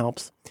time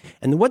helps.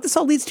 And what this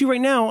all leads to right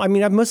now,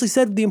 I've mostly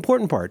said the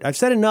important part. I've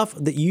said enough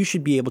that you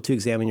should be able to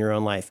examine your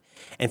own life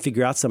and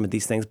figure out some of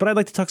these things. But I'd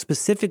like to talk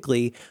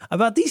specifically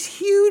about these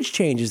huge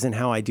changes in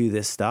how I do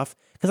this stuff,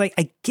 because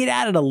I get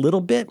at it a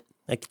little bit.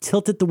 I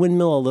tilt at the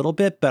windmill a little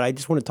bit, but I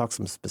just want to talk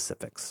some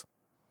specifics.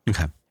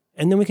 Okay.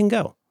 And then we can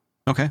go.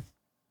 Okay.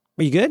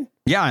 Are you good?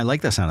 Yeah, I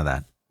like the sound of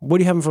that. What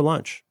are you having for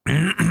lunch?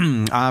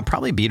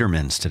 Probably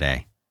Biedermann's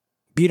today.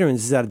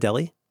 Biedermann's, is that a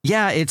deli?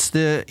 Yeah,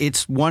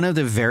 it's one of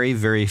the very,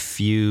 very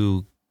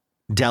few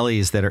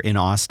delis that are in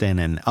Austin,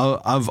 and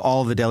of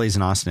all the delis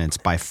in Austin, it's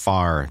by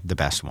far the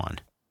best one.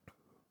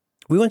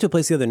 We went to a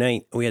place the other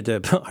night. We had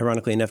to,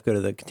 ironically enough, go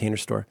to the Container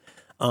Store.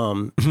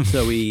 So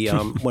we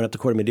went up to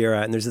Corte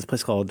Madera, and there's this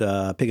place called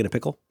Pig in a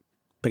Pickle.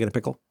 Pig in a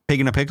Pickle.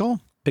 Pig in a Pickle?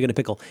 Pig in a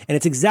Pickle. And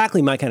it's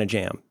exactly my kind of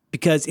jam,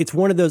 because it's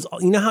one of those,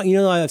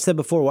 I've said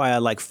before why I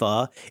like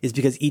pho is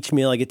because each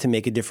meal I get to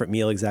make a different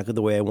meal exactly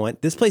the way I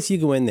want. This place, you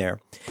go in there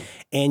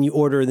and you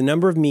order the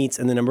number of meats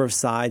and the number of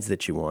sides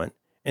that you want.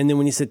 And then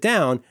when you sit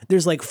down,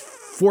 there's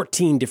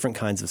 14 different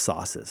kinds of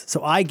sauces.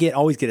 So I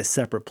always get a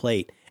separate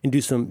plate and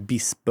do some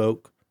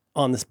bespoke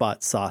on the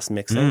spot sauce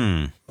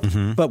mixing.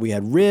 Mm-hmm. But we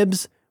had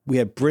ribs, we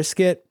had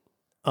brisket,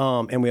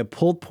 and we had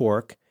pulled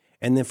pork.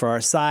 And then for our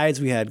sides,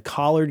 we had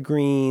collard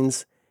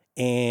greens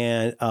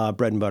and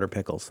bread and butter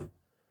pickles.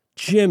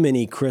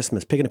 Jiminy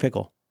Christmas, Pig in a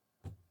Pickle.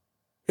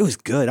 It was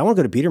good. I want to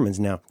go to Biedermann's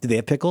now. Do they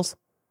have pickles?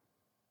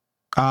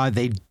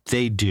 They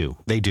do.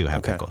 They do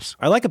have pickles.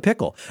 I like a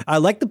pickle. I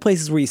like the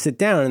places where you sit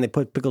down and they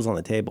put pickles on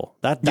the table.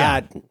 That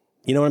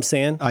you know what I'm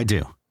saying? I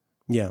do.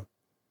 Yeah.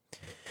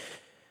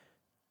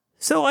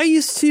 So I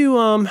used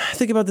to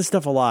think about this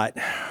stuff a lot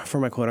for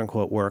my quote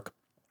unquote work.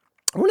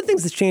 One of the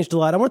things that's changed a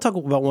lot, I want to talk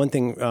about one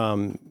thing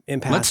in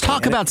passing. Let's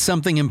talk about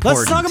something important.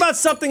 Let's talk about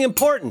something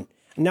important.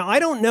 Now, I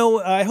don't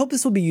know. I hope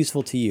this will be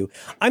useful to you.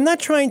 I'm not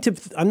trying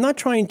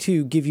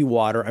to give you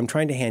water. I'm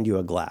trying to hand you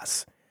a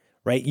glass,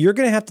 right? You're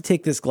going to have to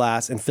take this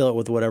glass and fill it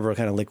with whatever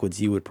kind of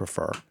liquids you would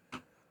prefer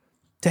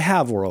to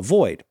have or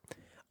avoid.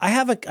 I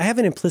have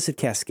an implicit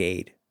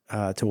cascade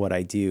to what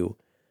I do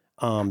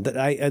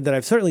that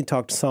I've certainly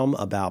talked some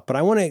about, but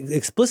I want to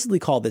explicitly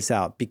call this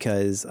out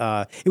because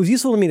it was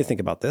useful to me to think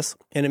about this,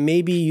 and it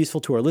may be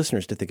useful to our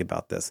listeners to think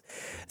about this.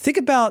 Think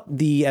about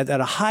at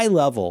a high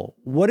level,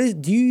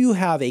 do you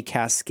have a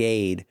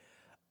cascade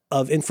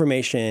of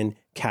information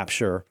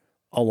capture,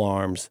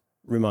 alarms,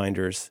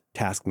 reminders,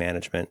 task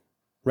management,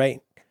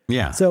 right?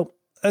 Yeah. So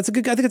I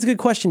think it's a good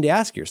question to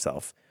ask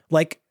yourself.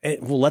 Like,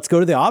 well, let's go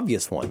to the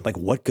obvious one. Like,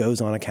 what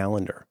goes on a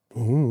calendar?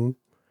 Mm-hmm.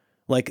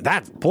 Like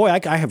that, boy,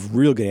 I have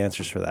real good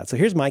answers for that. So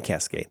here's my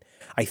cascade.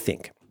 I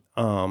think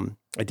I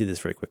did this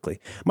very quickly.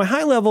 My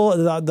high level,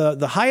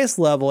 the highest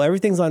level,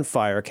 everything's on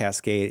fire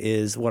cascade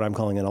is what I'm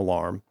calling an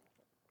alarm.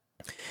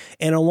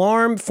 An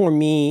alarm for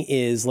me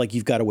is like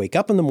you've got to wake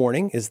up in the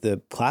morning is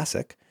the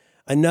classic.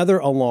 Another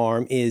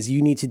alarm is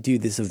you need to do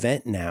this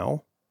event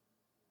now,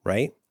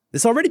 right?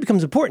 This already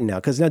becomes important now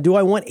because now do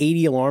I want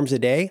 80 alarms a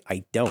day?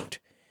 I don't.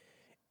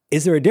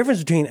 Is there a difference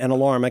between an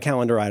alarm, a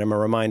calendar item, a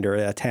reminder,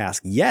 a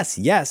task? Yes,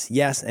 yes,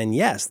 yes, and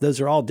yes.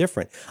 Those are all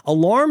different.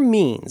 Alarm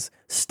means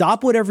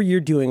stop whatever you're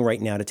doing right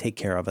now to take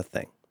care of a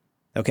thing.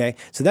 Okay?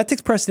 So that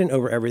takes precedent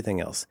over everything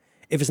else.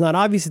 If it's not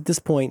obvious at this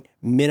point,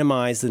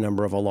 minimize the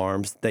number of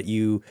alarms that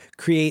you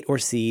create or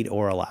seed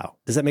or allow.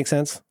 Does that make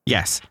sense?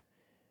 Yes.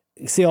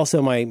 See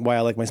also why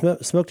I like my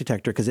smoke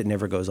detector because it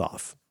never goes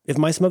off. If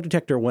my smoke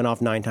detector went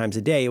off 9 times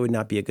a day, it would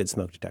not be a good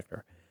smoke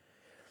detector.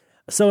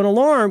 So an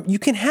alarm, you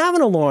can have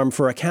an alarm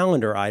for a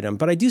calendar item,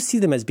 but I do see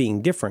them as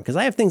being different because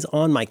I have things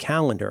on my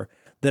calendar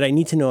that I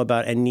need to know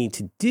about and need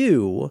to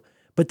do,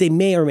 but they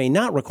may or may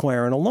not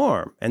require an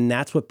alarm. And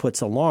that's what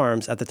puts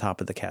alarms at the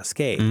top of the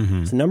cascade.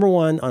 Mm-hmm. So number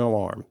 1, an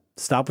alarm.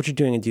 Stop what you're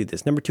doing and do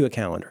this. Number 2, a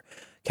calendar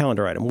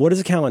item. What is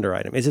a calendar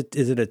item? Is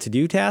it a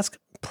to-do task?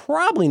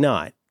 Probably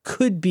not.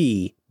 Could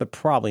be, but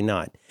probably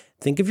not.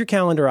 Think of your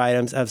calendar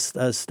items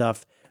as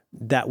stuff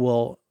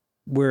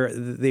where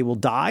they will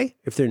die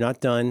if they're not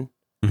done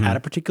at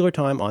a particular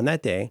time on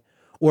that day,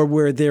 or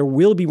where there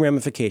will be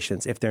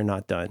ramifications if they're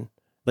not done,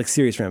 like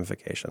serious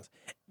ramifications.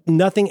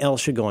 Nothing else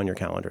should go on your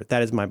calendar.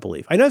 That is my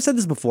belief. I know I've said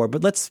this before,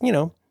 but that's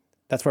why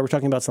we're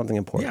talking about something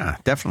important. Yeah,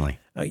 definitely.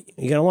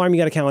 You got an alarm, you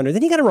got a calendar,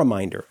 then you got a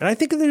reminder. And I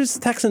think there's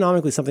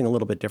taxonomically something a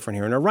little bit different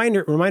here. And a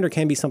reminder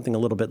can be something a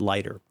little bit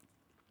lighter,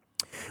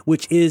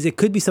 which is it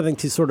could be something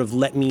to sort of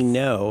let me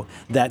know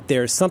that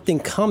there's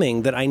something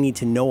coming that I need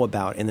to know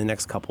about in the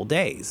next couple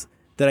days.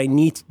 That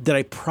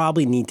I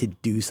probably need to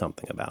do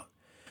something about.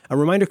 A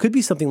reminder could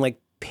be something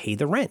like pay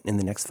the rent in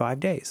the next 5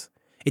 days.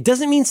 It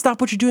doesn't mean stop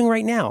what you're doing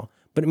right now,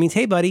 but it means,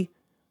 hey, buddy,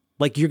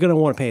 like you're going to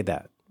want to pay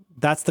that.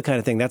 That's the kind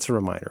of thing. That's a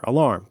reminder.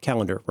 Alarm,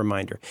 calendar,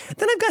 reminder.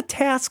 Then I've got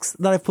tasks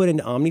that I've put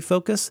into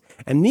OmniFocus,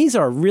 and these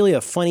are really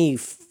a funny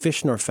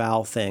fish nor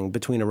fowl thing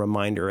between a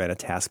reminder and a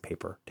task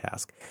paper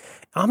task.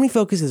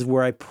 OmniFocus is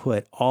where I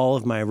put all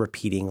of my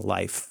repeating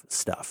life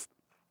stuff.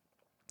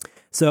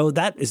 So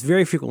that is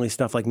very frequently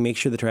stuff like make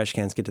sure the trash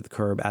cans get to the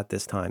curb at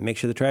this time. Make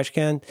sure the trash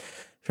cans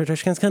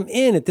come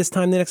in at this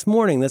time the next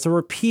morning. That's a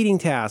repeating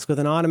task with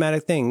an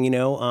automatic thing,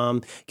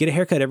 get a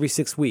haircut every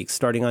 6 weeks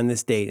starting on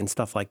this date and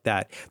stuff like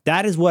that.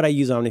 That is what I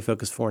use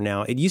OmniFocus for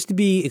now. It used to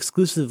be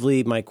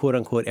exclusively my quote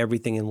unquote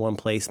everything in one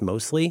place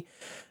mostly.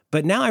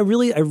 But now I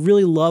really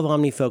love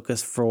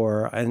OmniFocus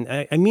for, and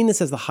I mean this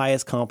as the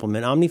highest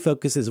compliment.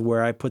 OmniFocus is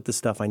where I put the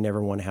stuff I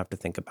never want to have to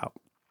think about.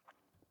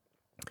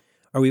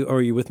 Are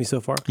you with me so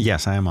far?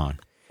 Yes, I am on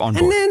board.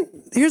 And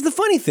then here's the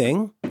funny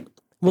thing.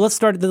 Well, let's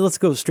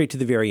go straight to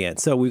the very end.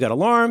 So we've got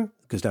alarm,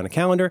 goes down to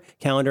calendar,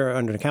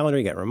 under the calendar,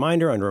 you got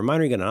reminder, under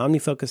reminder, you got an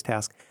OmniFocus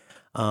task.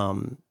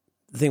 The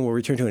thing we'll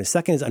return to in a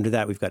second is under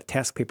that, we've got a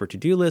task paper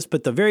to-do list,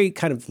 but the very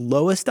kind of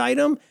lowest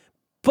item,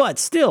 but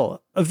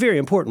still a very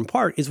important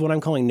part is what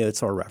I'm calling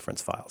notes or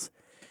reference files,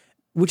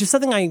 which is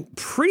something I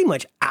pretty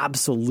much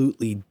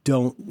absolutely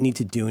don't need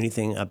to do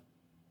anything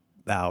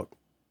about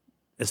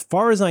as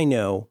far as I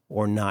know,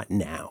 or not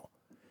now.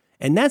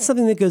 And that's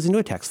something that goes into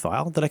a text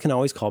file that I can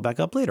always call back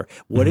up later.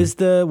 What is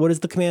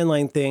the command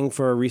line thing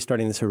for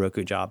restarting this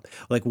Heroku job?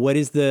 Like what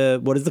is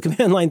the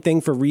command line thing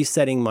for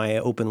resetting my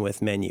open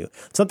with menu?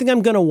 Something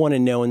I'm going to want to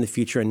know in the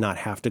future and not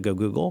have to go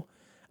Google.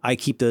 I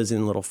keep those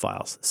in little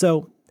files.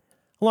 So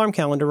alarm,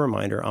 calendar,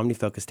 reminder,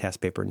 OmniFocus, task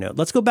paper, note.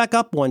 Let's go back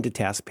up one to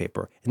task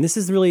paper. And this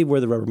is really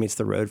where the rubber meets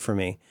the road for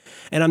me.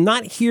 And I'm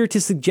not here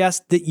to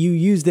suggest that you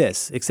use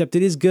this, except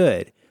it is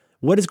good.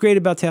 What is great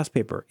about task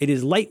paper? It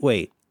is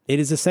lightweight. It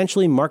is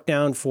essentially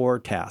markdown for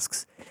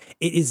tasks.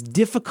 It is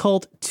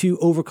difficult to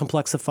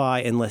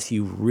overcomplexify unless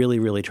you really,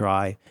 really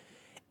try.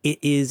 It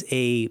is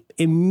a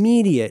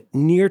immediate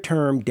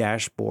near-term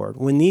dashboard.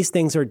 When these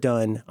things are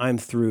done, I'm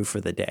through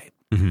for the day.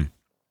 Mm-hmm.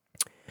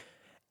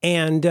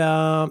 And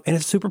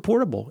it's super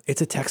portable.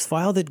 It's a text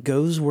file that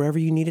goes wherever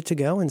you need it to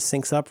go and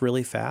syncs up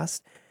really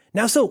fast.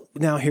 Now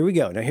here we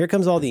go. Now here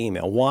comes all the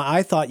email. Why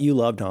I thought you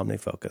loved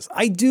OmniFocus.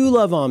 I do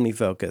love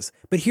OmniFocus,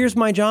 but here's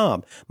my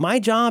job. My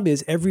job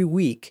is every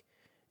week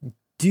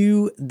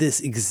do the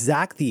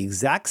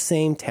exact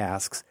same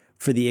tasks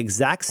for the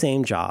exact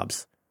same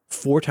jobs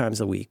 4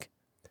 times a week,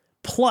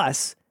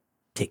 plus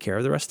take care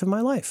of the rest of my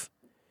life.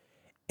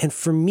 And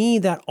for me,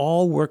 that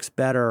all works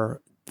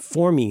better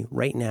for me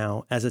right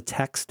now as a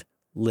text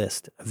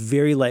list, a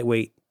very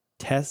lightweight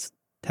text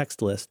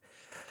list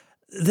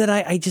that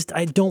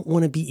I don't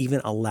want to be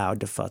even allowed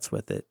to futz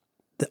with it.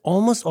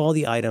 Almost all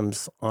the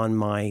items on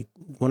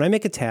when I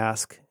make a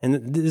task,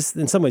 and this,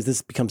 in some ways,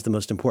 this becomes the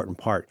most important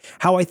part,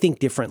 how I think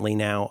differently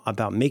now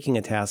about making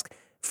a task,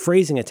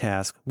 phrasing a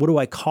task. What do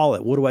I call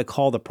it? What do I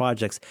call the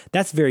projects?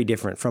 That's very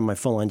different from my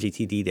full-on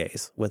GTD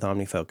days with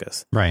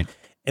OmniFocus. Right.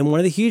 And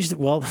one of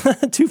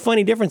the two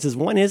funny differences.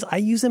 One is I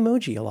use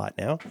emoji a lot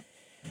now,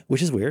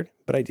 which is weird,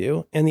 but I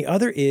do. And the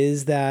other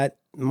is that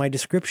my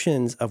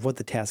descriptions of what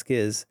the task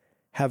is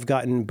have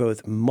gotten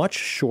both much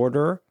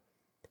shorter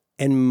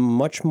and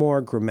much more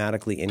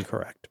grammatically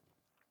incorrect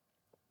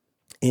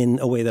in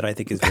a way that I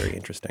think is very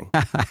interesting.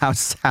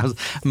 How's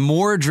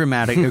more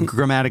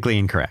grammatically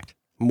incorrect?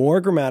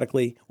 More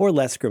grammatically or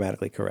less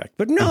grammatically correct.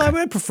 But no, okay. I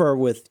would prefer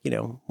with,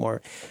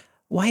 more.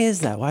 Why is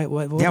that? Why?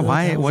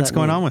 What's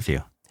going on with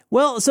you?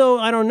 Well, so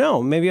I don't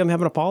know. Maybe I'm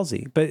having a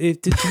palsy. But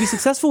to be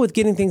successful with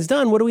getting things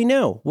done, what do we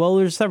know? Well,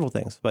 there's several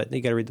things, but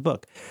you got to read the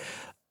book.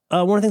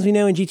 One of the things we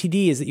know in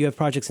GTD is that you have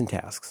projects and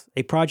tasks.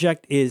 A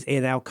project is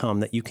an outcome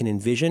that you can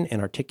envision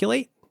and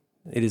articulate.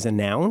 It is a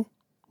noun,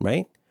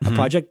 right? Mm-hmm. A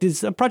project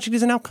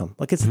is an outcome.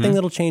 Like it's a thing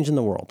that'll change in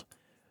the world.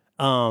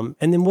 And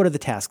then what are the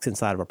tasks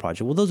inside of a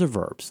project? Well, those are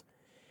verbs.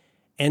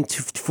 And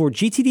for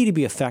GTD to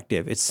be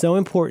effective, it's so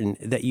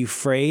important that you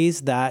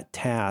phrase that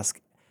task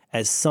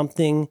as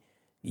something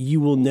you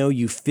will know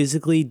you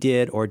physically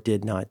did or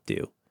did not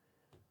do.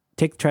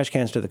 Take the trash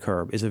cans to the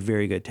curb is a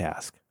very good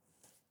task.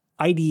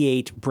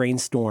 Ideate,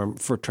 brainstorm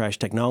for trash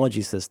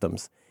technology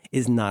systems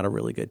is not a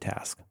really good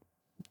task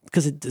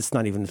because it's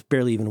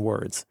barely even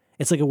words.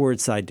 It's like a word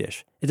side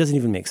dish. It doesn't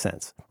even make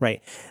sense,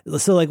 right?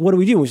 So like, what do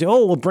we do? We say,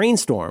 oh, well,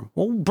 brainstorm.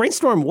 Well,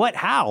 brainstorm what?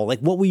 How? Like,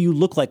 what will you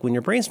look like when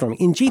you're brainstorming?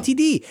 In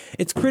GTD,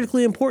 it's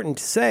critically important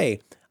to say,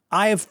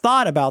 I have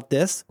thought about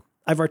this.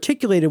 I've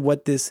articulated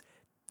what this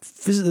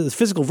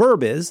physical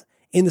verb is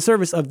in the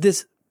service of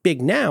this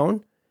big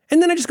noun,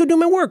 and then I just go do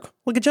my work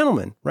like a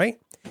gentleman, right?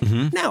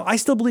 Mm-hmm. Now, I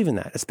still believe in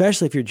that,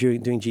 especially if you're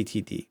doing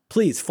GTD.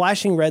 Please,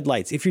 flashing red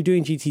lights. If you're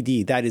doing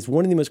GTD, that is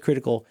one of the most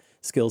critical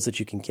skills that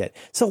you can get.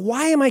 So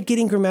why am I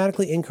getting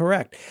grammatically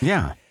incorrect?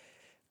 Yeah.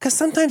 Because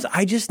sometimes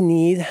I just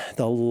need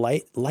the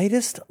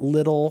lightest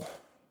little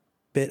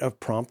bit of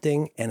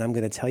prompting, and I'm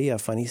going to tell you a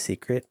funny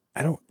secret.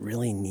 I don't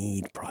really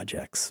need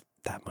projects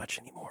that much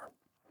anymore.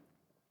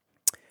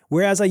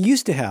 Whereas I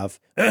used to have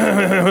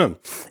area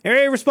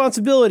of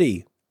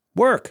responsibility,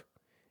 work.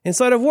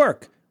 Inside of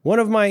work, one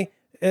of my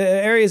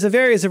areas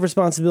of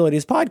responsibility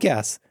is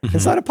podcasts. Mm-hmm.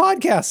 Inside of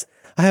podcasts,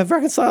 I have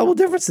reconcilable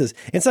differences.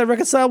 Inside of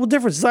reconcilable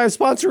differences, I have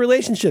sponsor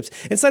relationships.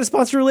 Inside of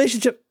sponsor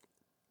relationship.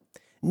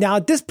 Now,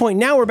 at this point,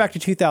 now we're back to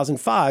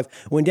 2005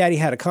 when Daddy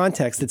had a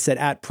context that said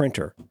at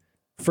printer.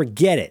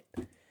 Forget it.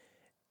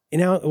 You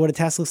know what a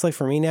task looks like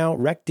for me now?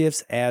 Rec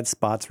diffs, add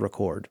spots,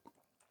 record.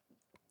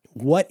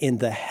 What in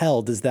the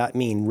hell does that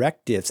mean?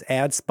 Rec diffs,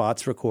 add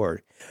spots,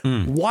 record.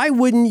 Why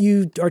wouldn't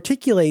you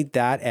articulate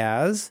that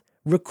as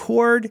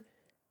record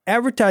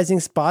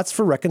advertising spots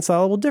for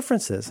reconcilable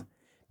differences?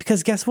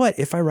 Because guess what?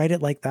 If I write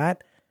it like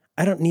that,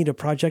 I don't need a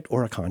project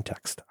or a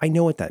context. I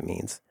know what that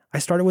means. I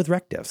started with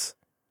rec diffs.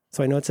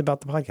 So I know it's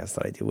about the podcast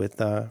that I do with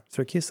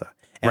Siracusa.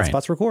 Add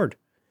spots, record.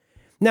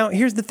 Now,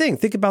 here's the thing.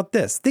 Think about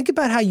this. Think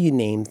about how you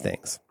name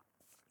things.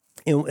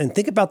 And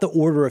think about the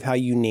order of how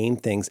you name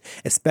things,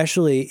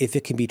 especially if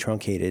it can be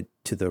truncated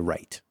to the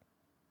right.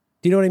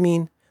 Do you know what I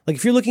mean? Like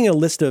if you're looking at a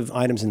list of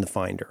items in the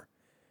Finder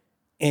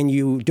and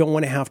you don't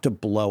want to have to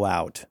blow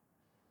out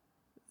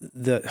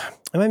am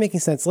I making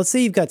sense? Let's say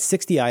you've got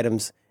 60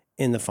 items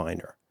in the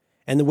Finder.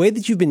 And the way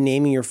that you've been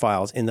naming your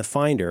files in the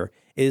Finder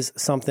is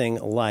something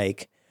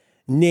like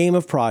name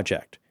of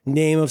project,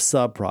 name of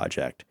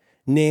subproject,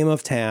 name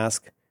of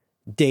task,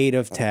 date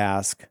of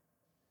task,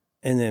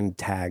 and then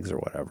tags or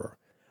whatever.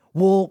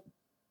 Well,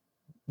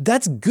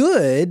 that's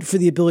good for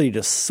the ability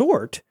to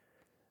sort,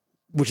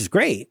 which is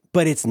great,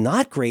 but it's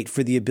not great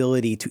for the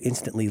ability to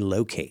instantly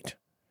locate,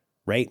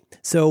 right?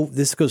 So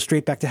this goes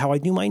straight back to how I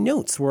do my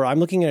notes, where I'm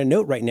looking at a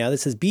note right now that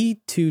says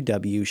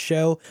B2W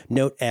show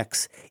note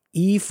X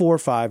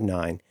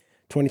E459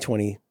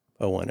 2020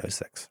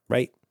 0106,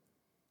 right?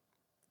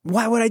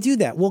 Why would I do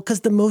that? Well, because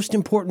the most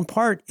important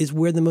part is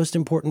where the most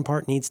important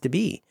part needs to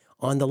be,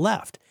 on the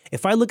left.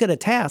 If I look at a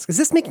task, is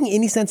this making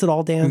any sense at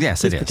all, Dan?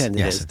 Yes, it is.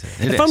 Yes, it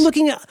is. I'm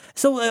looking at,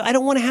 so I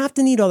don't want to have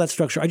to need all that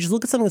structure. I just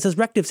look at something that says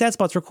rec diffs, add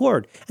spots,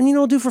 record. And you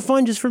know what I'll do for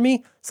fun, just for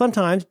me?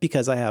 Sometimes,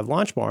 because I have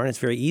LaunchBar and it's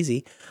very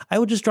easy, I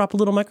will just drop a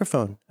little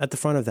microphone at the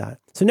front of that.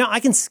 So now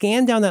I can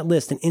scan down that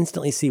list and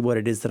instantly see what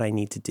it is that I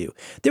need to do.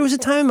 There was a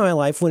time in my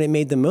life when it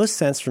made the most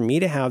sense for me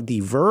to have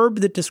the verb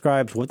that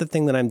describes what the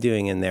thing that I'm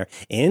doing in there,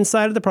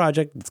 inside of the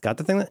project, it's got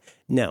the thing that,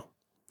 no.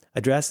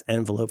 Address,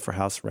 envelope for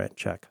house rent,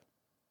 check.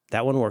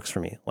 That one works for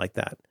me like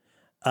that.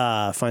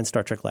 Find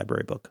Star Trek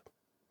library book.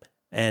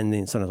 And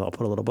then sometimes I'll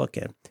put a little book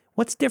in.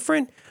 What's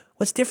different?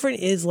 What's different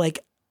is like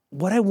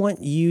what I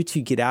want you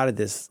to get out of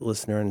this,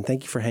 listener, and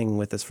thank you for hanging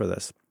with us for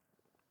this,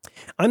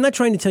 I'm not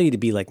trying to tell you to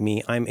be like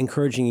me. I'm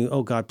encouraging you.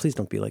 Oh God, please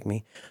don't be like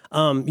me.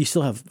 You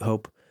still have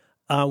hope.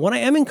 What I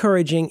am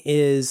encouraging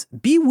is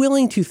be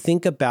willing to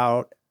think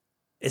about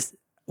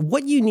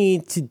what you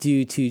need to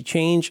do to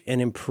change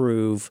and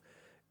improve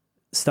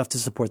stuff to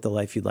support the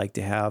life you'd like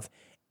to have.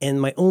 And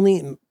my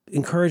only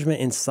encouragement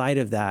inside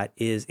of that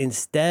is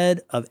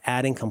instead of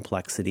adding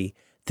complexity,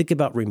 think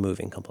about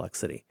removing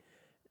complexity,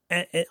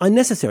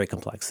 unnecessary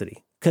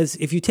complexity. Because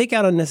if you take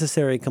out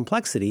unnecessary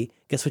complexity,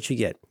 guess what you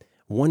get?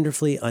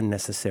 Wonderfully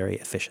unnecessary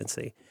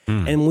efficiency.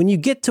 And when you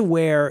get to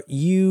where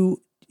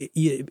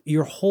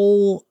your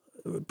whole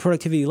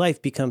productivity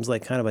life becomes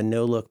like kind of a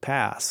no-look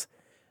pass,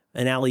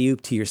 an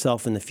alley-oop to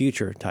yourself in the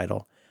future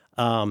title.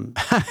 I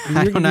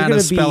don't know how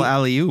to spell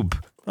alley-oop.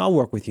 I'll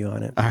work with you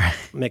on it. All right.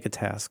 Make a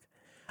task.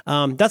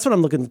 That's what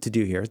I'm looking to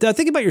do here.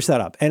 Think about your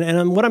setup.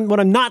 And what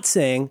I'm not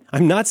saying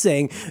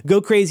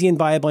go crazy and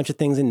buy a bunch of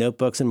things in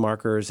notebooks and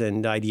markers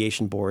and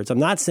ideation boards. I'm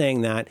not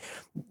saying that.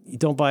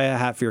 Don't buy a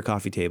hat for your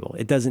coffee table.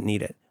 It doesn't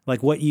need it.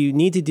 Like what you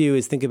need to do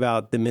is think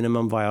about the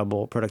minimum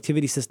viable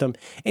productivity system.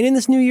 And in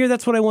this new year,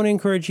 that's what I want to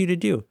encourage you to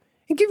do.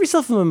 And give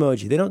yourself an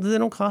emoji. They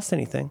don't cost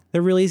anything.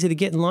 They're really easy to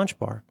get in Launch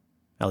Bar.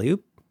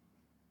 Alley-oop.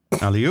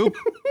 Alley-oop.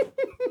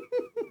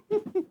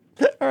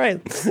 All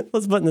right,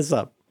 let's button this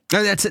up.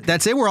 Oh, that's it.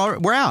 That's it. We're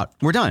out.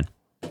 We're done.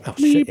 Oh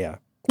shit! Yeah.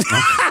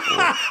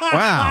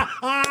 Wow.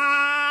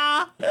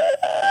 I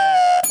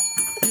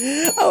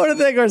want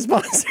to thank our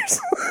sponsors.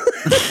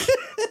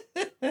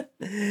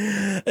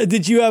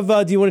 Did you have?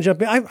 Do you want to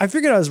jump in? I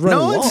figured I was running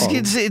long.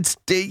 It's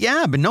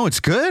yeah, but no, it's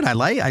good.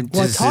 I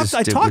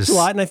talked a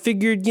lot, and I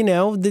figured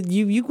that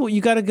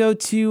you got to go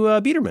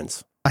to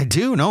Biederman's. I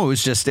do. No,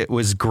 it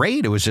was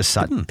great. It was just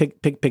sudden. Pig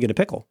in a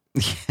pickle.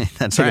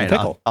 That's pig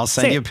right. I'll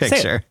send you a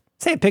picture.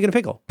 Say it. Pig in a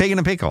pickle. Pig in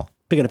a pickle.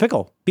 Pig in a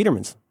pickle.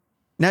 Biederman's.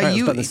 Now right,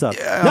 you. This up.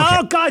 Okay.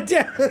 No,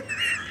 goddamn. Go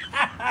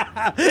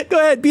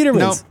ahead,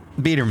 Biederman's.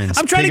 No, Biederman's.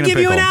 I'm trying to give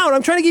you an out.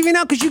 I'm trying to give you an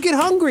out because you get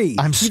hungry.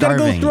 I'm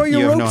starving. You got to go throw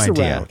your ropes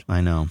around. I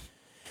know.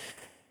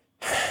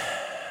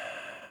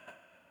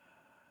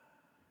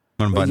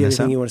 Want to button this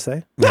up? Anything you want to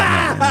say? No.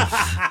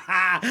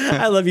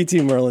 I love you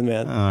too, Merlin,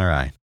 man. All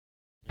right.